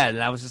at the end?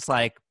 And I was just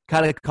like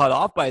kind of caught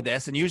off by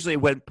this, and usually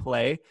it wouldn't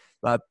play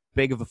that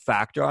big of a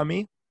factor on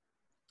me.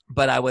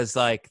 But I was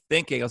like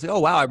thinking, I was like, oh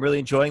wow, I'm really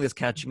enjoying this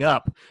catching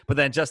up. But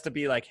then just to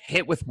be like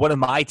hit with one of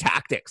my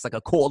tactics, like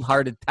a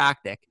cold-hearted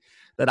tactic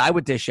that I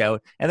would dish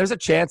out, and there's a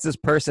chance this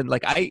person,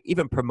 like I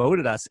even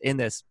promoted us in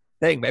this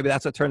thing, maybe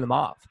that's what turned them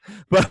off.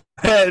 But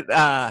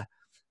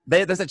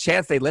there's a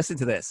chance they listen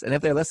to this, and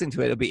if they're listening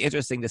to it, it'll be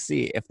interesting to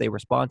see if they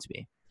respond to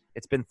me.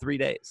 It's been 3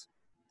 days.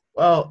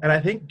 Well, and I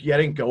think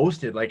getting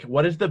ghosted, like,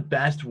 what is the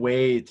best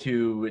way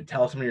to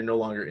tell someone you're no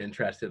longer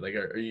interested? Like,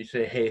 or you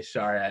say, hey,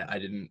 sorry, I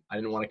didn't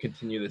want to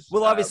continue this.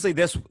 Well, obviously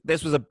this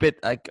was a bit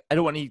like, I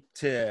don't want you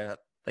to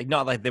like,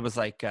 not like there was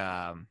like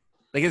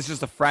it's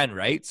just a friend,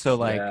 right? So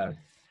like, yeah.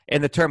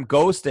 In the term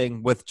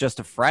ghosting with just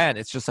a friend,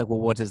 it's just like, well,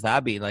 what does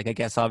that mean? Like, I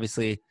guess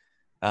obviously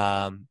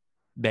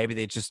maybe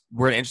they just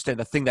weren't interested in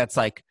the thing that's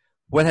like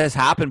what has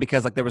happened,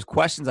 because like there was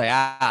questions I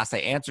asked, I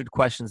answered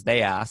questions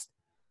they asked,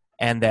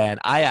 and then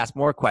I asked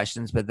more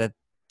questions, but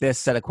this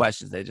set of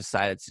questions they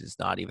decided to just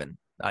not even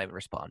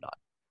respond on.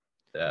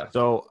 Yeah.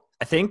 So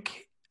I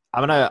think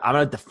I'm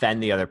gonna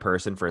defend the other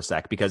person for a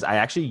sec, because I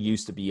actually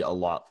used to be a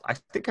lot. I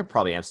think I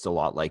probably am still a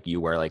lot like you,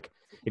 where like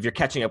if you're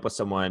catching up with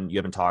someone you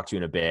haven't talked to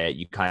in a bit,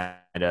 it kind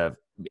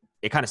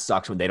of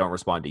sucks when they don't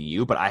respond to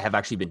you. But I have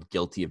actually been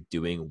guilty of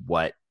doing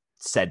what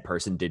said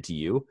person did to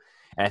you,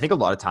 and I think a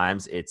lot of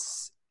times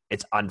it's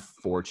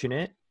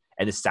unfortunate.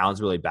 And this sounds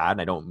really bad,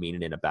 and I don't mean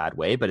it in a bad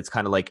way, but it's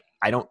kind of like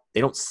they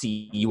don't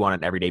see you on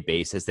an everyday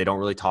basis. They don't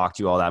really talk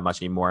to you all that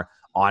much anymore.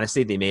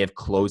 Honestly, they may have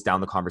closed down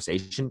the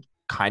conversation,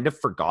 kind of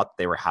forgot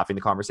they were having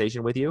the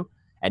conversation with you,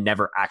 and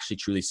never actually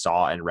truly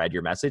saw and read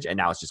your message. And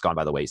now it's just gone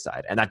by the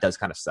wayside. And that does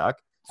kind of suck.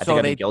 I think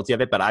I've been guilty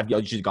of it, but I've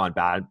usually gone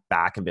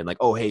back and been like,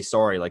 oh, hey,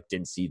 sorry, like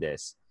didn't see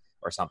this.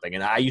 or something.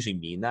 And I usually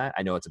mean that.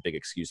 I know it's a big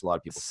excuse a lot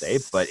of people say,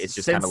 but it's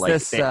just kind Since of like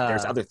this,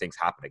 there's other things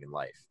happening in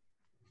life.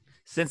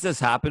 Since this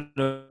happened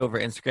over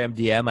Instagram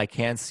DM, I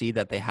can see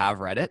that they have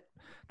read it,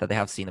 that they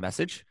have seen the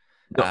message.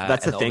 No,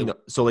 that's the and thing. only-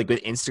 So like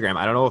with Instagram,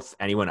 I don't know if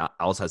anyone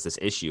else has this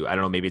issue. I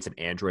don't know. Maybe it's an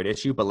Android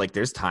issue, but like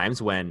there's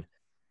times when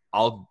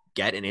I'll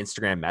get an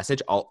Instagram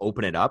message, I'll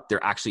open it up.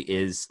 There actually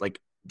is like,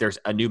 there's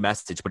a new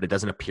message, but it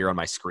doesn't appear on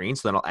my screen.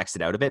 So then I'll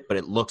exit out of it, but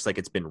it looks like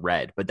it's been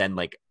read. But then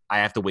like I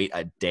have to wait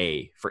a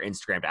day for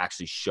Instagram to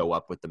actually show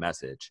up with the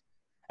message.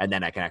 And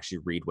then I can actually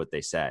read what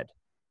they said.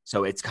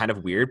 So it's kind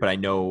of weird, but I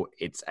know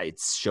it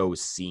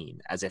shows seen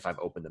as if I've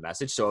opened the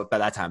message. So by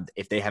that time,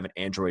 if they have an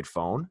Android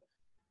phone,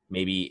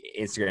 maybe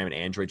Instagram and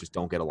Android just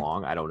don't get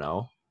along. I don't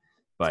know.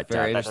 But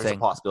Very that's a interesting.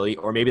 possibility.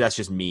 Or maybe that's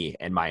just me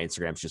and my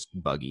Instagram's just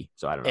buggy.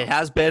 So I don't know. It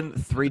has been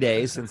 3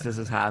 days since this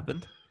has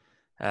happened.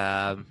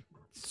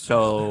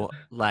 So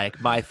like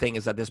my thing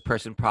is that this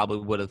person probably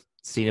would have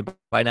seen it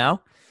by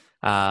now.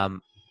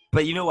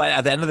 But you know what?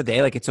 At the end of the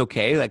day, like it's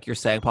okay. Like you're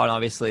saying, Paul,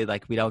 obviously,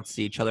 like we don't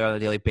see each other on a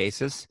daily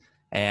basis,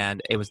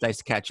 and it was nice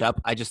to catch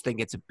up. I just think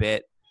it's a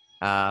bit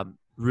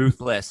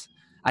ruthless.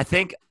 I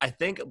think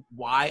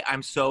why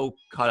I'm so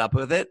caught up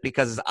with it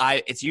because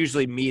it's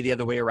usually me the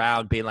other way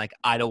around, being like,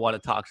 I don't want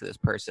to talk to this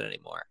person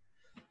anymore.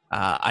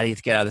 I need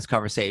to get out of this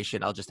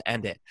conversation. I'll just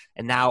end it.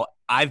 And now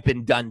I've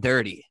been done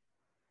dirty.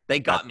 They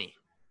got me.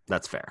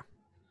 That's fair.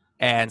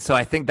 And so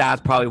I think that's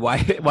probably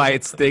why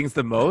it stings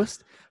the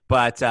most.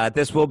 But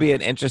this will be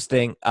an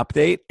interesting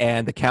update,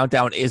 and the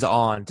countdown is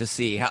on to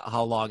see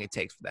how long it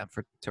takes for them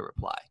to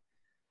reply.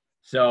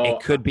 So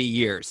it could be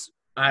years.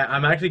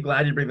 I'm actually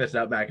glad you bring this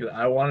up, Matt, because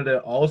I wanted to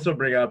also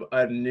bring up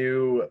a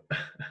new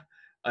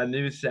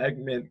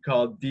segment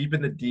called Deep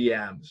in the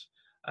DMs.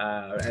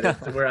 And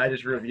it's where I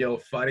just reveal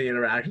funny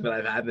interactions that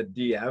I've had in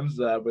the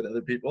DMs with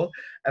other people.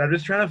 And I'm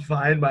just trying to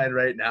find mine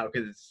right now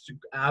because it's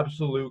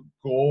absolute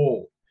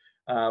gold.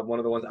 One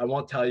of the ones, I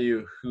won't tell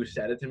you who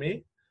said it to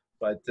me,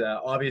 but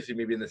obviously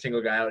me being the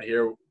single guy out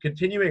here,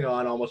 continuing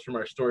on almost from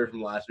our story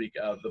from last week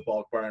of the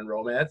bulk bar and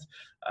romance,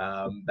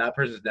 that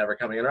person's never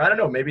coming in. Or I don't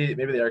know, maybe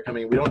they are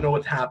coming. We don't know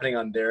what's happening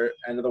on their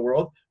end of the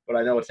world, but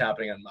I know what's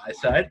happening on my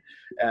side,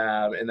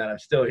 and that I'm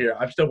still here.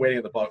 I'm still waiting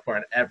at the bulk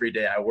barn every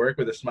day. I work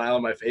with a smile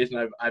on my face,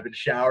 and I've been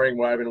showering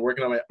while I've been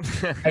working on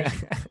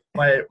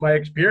my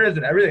experience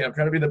and everything. I'm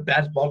trying to be the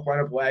best bulk barn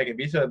employee I can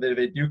be, so that if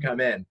they do come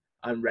in,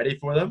 I'm ready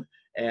for them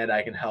and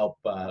I can help.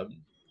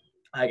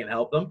 I can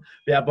help them.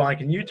 But yeah, Bon,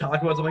 can you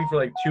talk about something for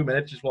like 2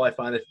 minutes just while I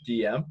find this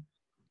DM?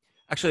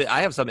 Actually,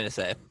 I have something to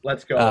say.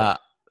 Let's go.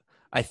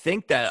 I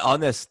think that on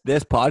this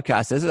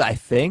podcast,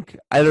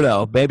 I don't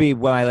know, maybe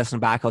when I listen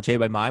back, I'll change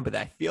my mind, but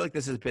I feel like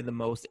this has been the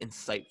most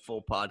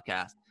insightful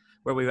podcast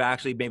where we've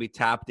actually maybe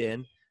tapped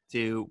in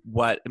to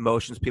what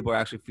emotions people are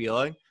actually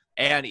feeling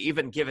and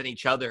even given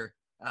each other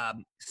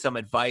some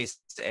advice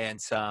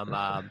and some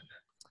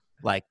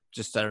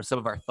some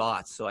of our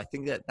thoughts. So I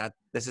think that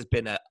this has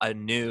been a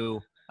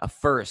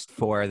first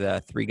for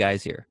the three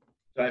guys here.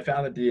 So I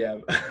found the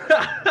DM.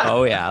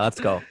 Oh yeah, let's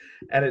go.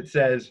 And it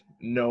says,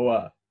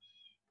 Noah,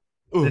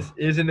 Ooh. This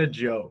isn't a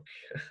joke.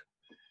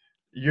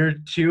 You're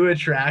too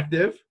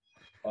attractive.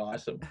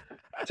 Awesome.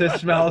 To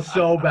smell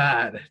so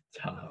bad.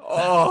 Tough.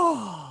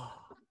 Oh.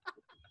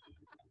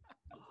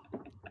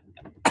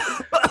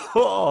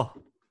 Oh.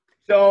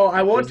 So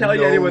I won't tell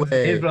you no anyone's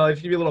way. names, but I'll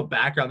just give you a little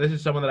background. This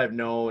is someone that I've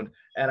known,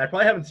 and I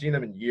probably haven't seen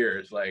them in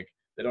years. Like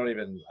they don't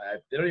even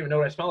know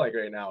what I smell like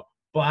right now.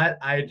 But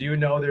I do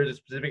know there's a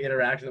specific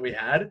interaction that we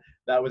had.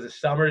 That was a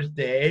summer's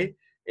day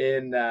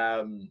in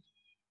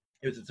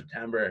it was in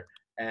September,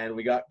 and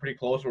we got pretty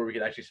close where we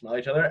could actually smell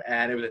each other.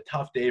 And it was a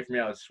tough day for me.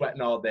 I was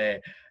sweating all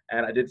day,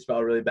 and I did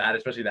smell really bad,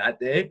 especially that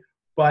day.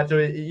 But so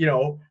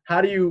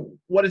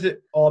what is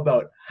it all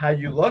about? How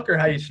you look or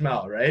how you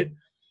smell, right?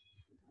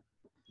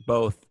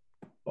 Both.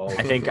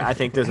 I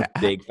think there's a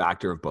big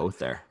factor of both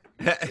there.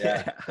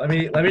 Yeah. Let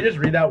me just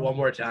read that one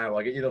more time.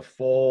 I'll get you the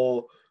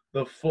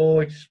full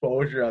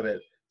exposure of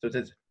it. So it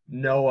says,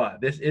 Noah,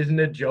 this isn't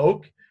a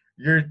joke.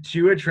 You're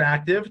too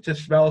attractive to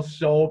smell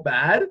so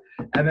bad.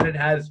 And then it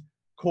has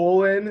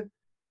colon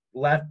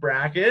left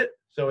bracket.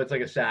 So it's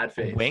like a sad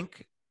face.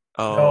 Wink.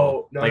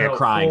 Oh, No, Like a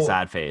crying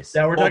sad face.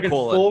 Yeah, we're Full talking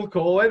colon. full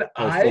colon,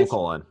 Full eyes,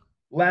 colon.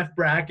 left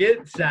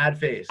bracket, sad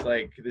face.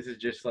 Like this is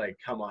just like,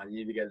 come on, you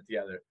need to get it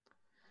together.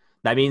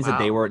 That means that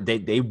Wow.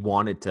 they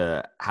wanted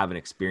to have an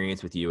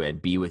experience with you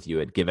and be with you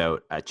and give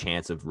out a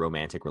chance of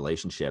romantic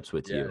relationships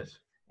with you. Yes.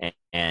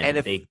 And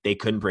if- they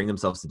couldn't bring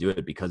themselves to do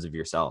it because of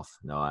yourself,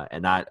 Noah.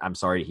 And that, I'm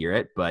sorry to hear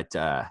it, but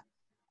I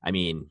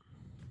mean,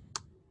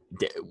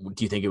 do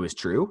you think it was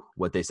true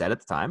what they said at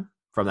the time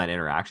from that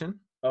interaction?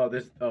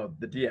 The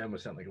DM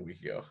was sent like a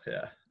week ago.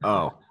 Yeah.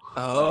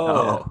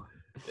 Oh.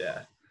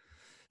 Yeah.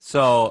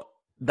 So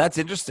that's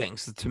interesting.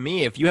 So to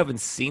me, if you haven't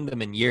seen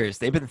them in years,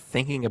 they've been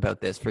thinking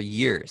about this for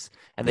years,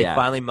 and they Yeah.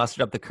 finally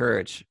mustered up the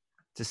courage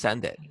to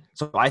send it.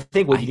 So I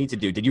think what you need to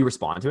do, did you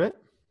respond to it?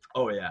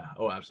 Oh yeah.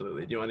 Oh,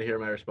 absolutely. Do you want to hear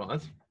my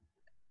response?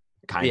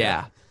 Kind of.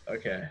 Yeah.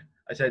 Okay.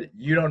 I said,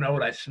 you don't know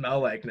what I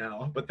smell like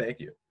now, but thank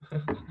you.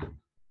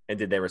 And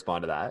did they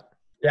respond to that?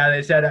 Yeah,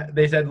 they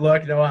said,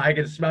 look, Noah, I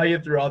can smell you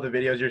through all the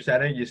videos you're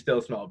sending. You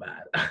still smell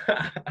bad.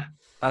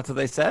 That's what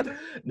they said.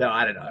 No,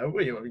 I don't know.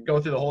 We go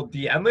through the whole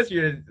DM list.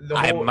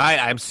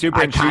 I'm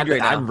super intrigued right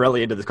now. I'm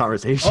really into this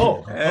conversation.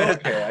 Oh,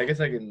 okay. I guess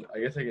I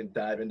can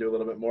dive into a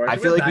little bit more. I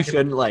feel like you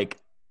shouldn't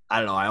I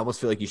don't know. I almost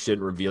feel like you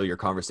shouldn't reveal your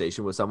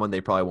conversation with someone. They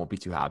probably won't be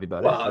too happy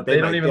about it. Well, they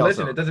don't even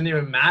listen. It doesn't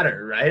even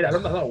matter, right?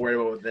 I'm not worried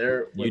about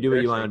you do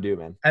what you want to do,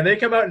 man. And they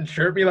come out and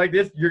chirp me like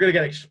this, you're gonna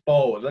get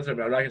exposed. That's what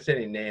I'm not gonna say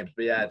any names,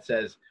 but yeah, it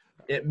says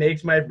it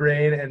makes my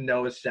brain and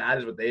nose sad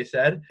is what they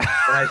said.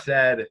 And I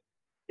said,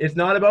 it's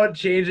not about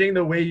changing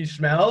the way you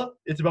smell.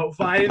 It's about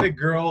finding the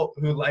girl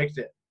who likes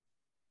it.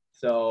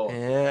 So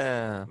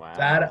yeah,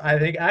 that I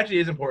think actually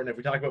is important if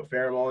we talk about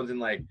pheromones and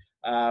like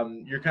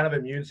your kind of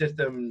immune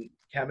system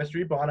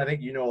chemistry. Bond, I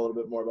think you know a little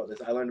bit more about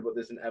this. I learned about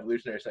this in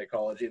evolutionary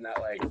psychology, and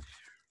that like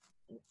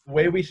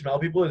way we smell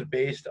people is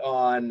based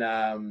on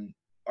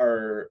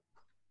our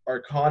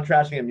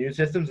contrasting immune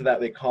systems so that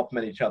they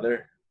complement each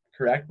other.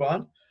 Correct,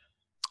 Bond?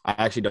 I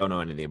actually don't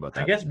know anything about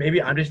that. I guess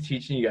maybe I'm just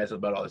teaching you guys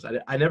about all this.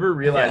 I never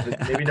realized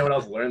that maybe no one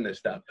else learned this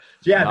stuff.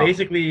 So yeah,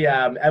 basically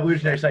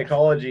evolutionary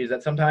psychology is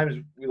that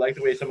sometimes we like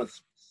the way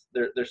someone's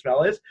their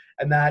smell is,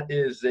 and that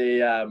is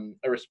a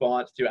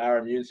response to our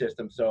immune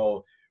system.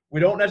 So we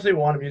don't necessarily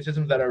want immune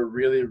systems that are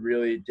really,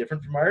 really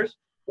different from ours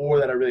or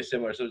that are really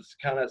similar. So it's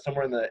kind of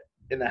somewhere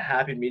in the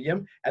happy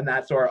medium, and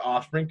that's so our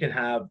offspring can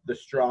have the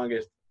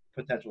strongest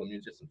potential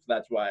immune system. So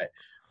that's why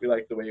we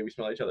like the way we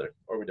smell each other,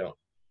 or we don't.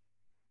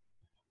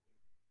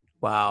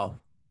 Wow.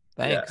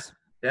 Thanks.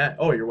 Yeah.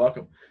 Oh, you're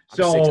welcome.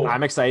 So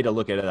I'm excited to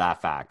look into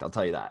that fact. I'll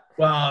tell you that.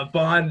 Well,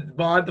 Bond,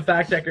 the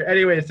fact checker.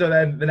 Anyway, so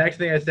then the next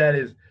thing I said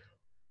is,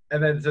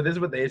 so this is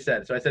what they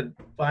said. So I said,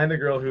 find the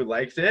girl who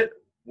likes it.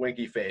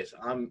 Winky face.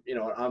 I'm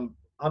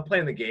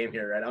playing the game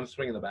here, right? I'm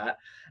swinging the bat.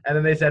 And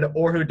then they said,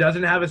 or who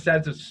doesn't have a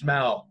sense of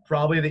smell.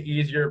 Probably the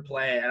easier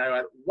play. And I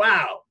went,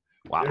 wow.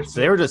 So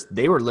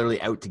they were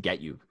literally out to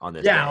get you on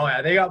this. Yeah,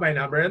 yeah, they got my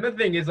number. And the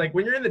thing is, like,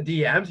 when you're in the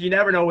DMs, you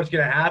never know what's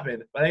gonna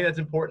happen. But I think that's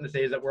important to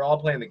say is that we're all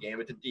playing the game.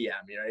 It's a DM,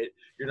 right?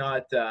 You're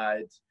not.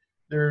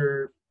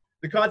 The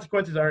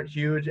consequences aren't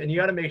huge, and you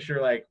got to make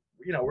sure, like,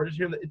 we're just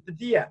here. It's the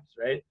DMs,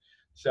 right?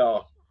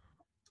 So,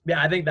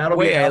 yeah, I think that'll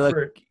be the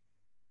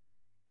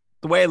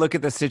way I look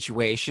at the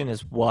situation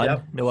is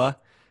one, Noah,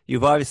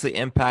 you've obviously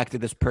impacted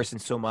this person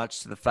so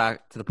much to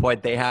the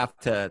point they have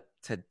to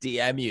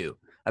DM you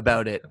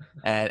about it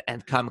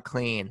and come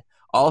clean.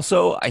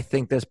 Also, I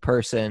think this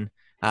person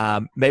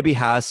maybe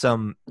has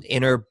some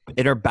inner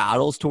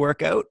battles to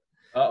work out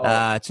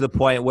to the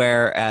point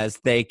where as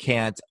they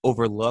can't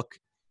overlook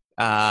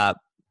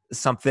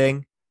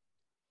something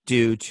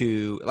due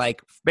to,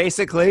 like,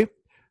 basically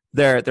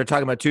they're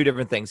talking about two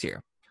different things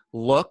here.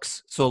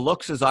 Looks. So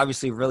looks is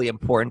obviously really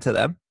important to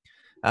them.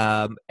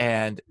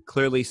 And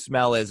clearly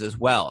smell is as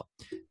well.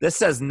 This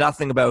says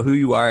nothing about who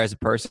you are as a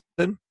person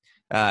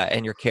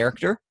and your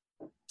character.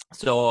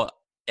 So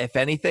if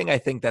anything, I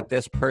think that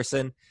this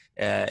person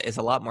is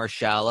a lot more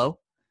shallow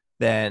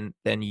than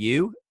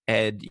you,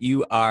 and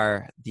you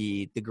are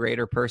the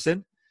greater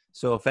person.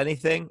 So if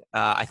anything,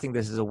 I think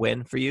this is a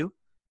win for you.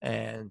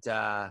 And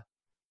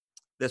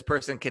this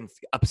person can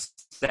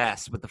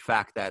obsess with the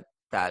fact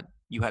that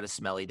you had a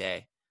smelly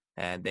day.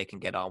 And they can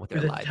get on with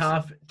their lives. It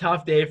was a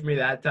tough day for me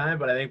that time,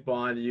 but I think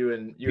Bond,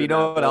 you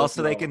know what else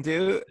they can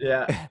do?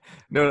 Yeah.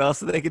 Know what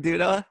else they can do,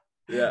 Noah?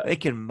 Yeah. They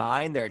can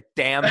mind their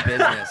damn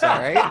business, all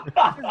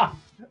right?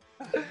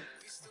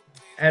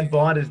 And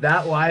Bond, is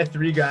that why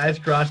 3 guys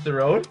crossed the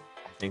road?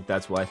 I think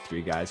that's why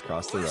 3 guys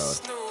crossed the road.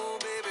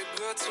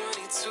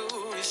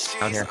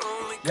 Down here.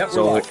 Yep.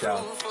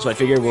 So I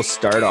figured we'll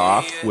start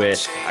off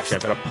with. Actually,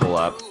 I've got to pull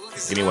up.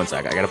 Give me 1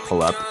 sec. I got to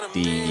pull up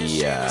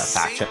the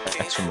fact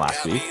checks from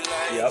last week.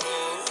 Yep.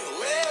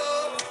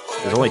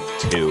 There's only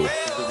 2.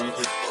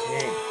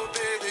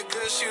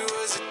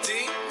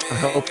 I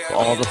hope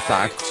all the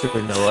facts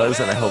are Noah's,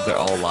 and I hope they're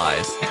all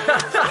lies.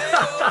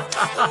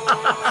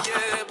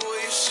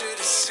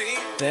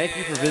 Thank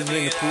you for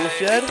visiting the Pool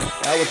Shed.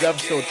 That was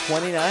episode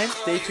 29.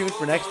 Stay tuned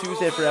for next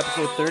Tuesday for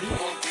episode 30.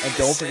 And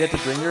don't forget to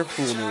bring your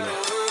pool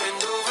noodle.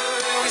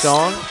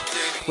 Song,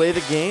 Play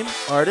the Game,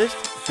 artist,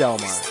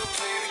 Delmar.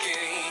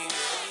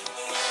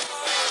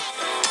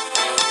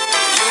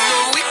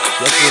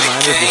 Just a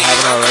reminder, if you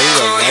haven't already,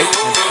 to like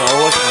and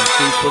follow us on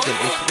Facebook and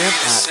Instagram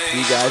at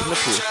 3 Guys in the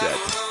Pool Shed.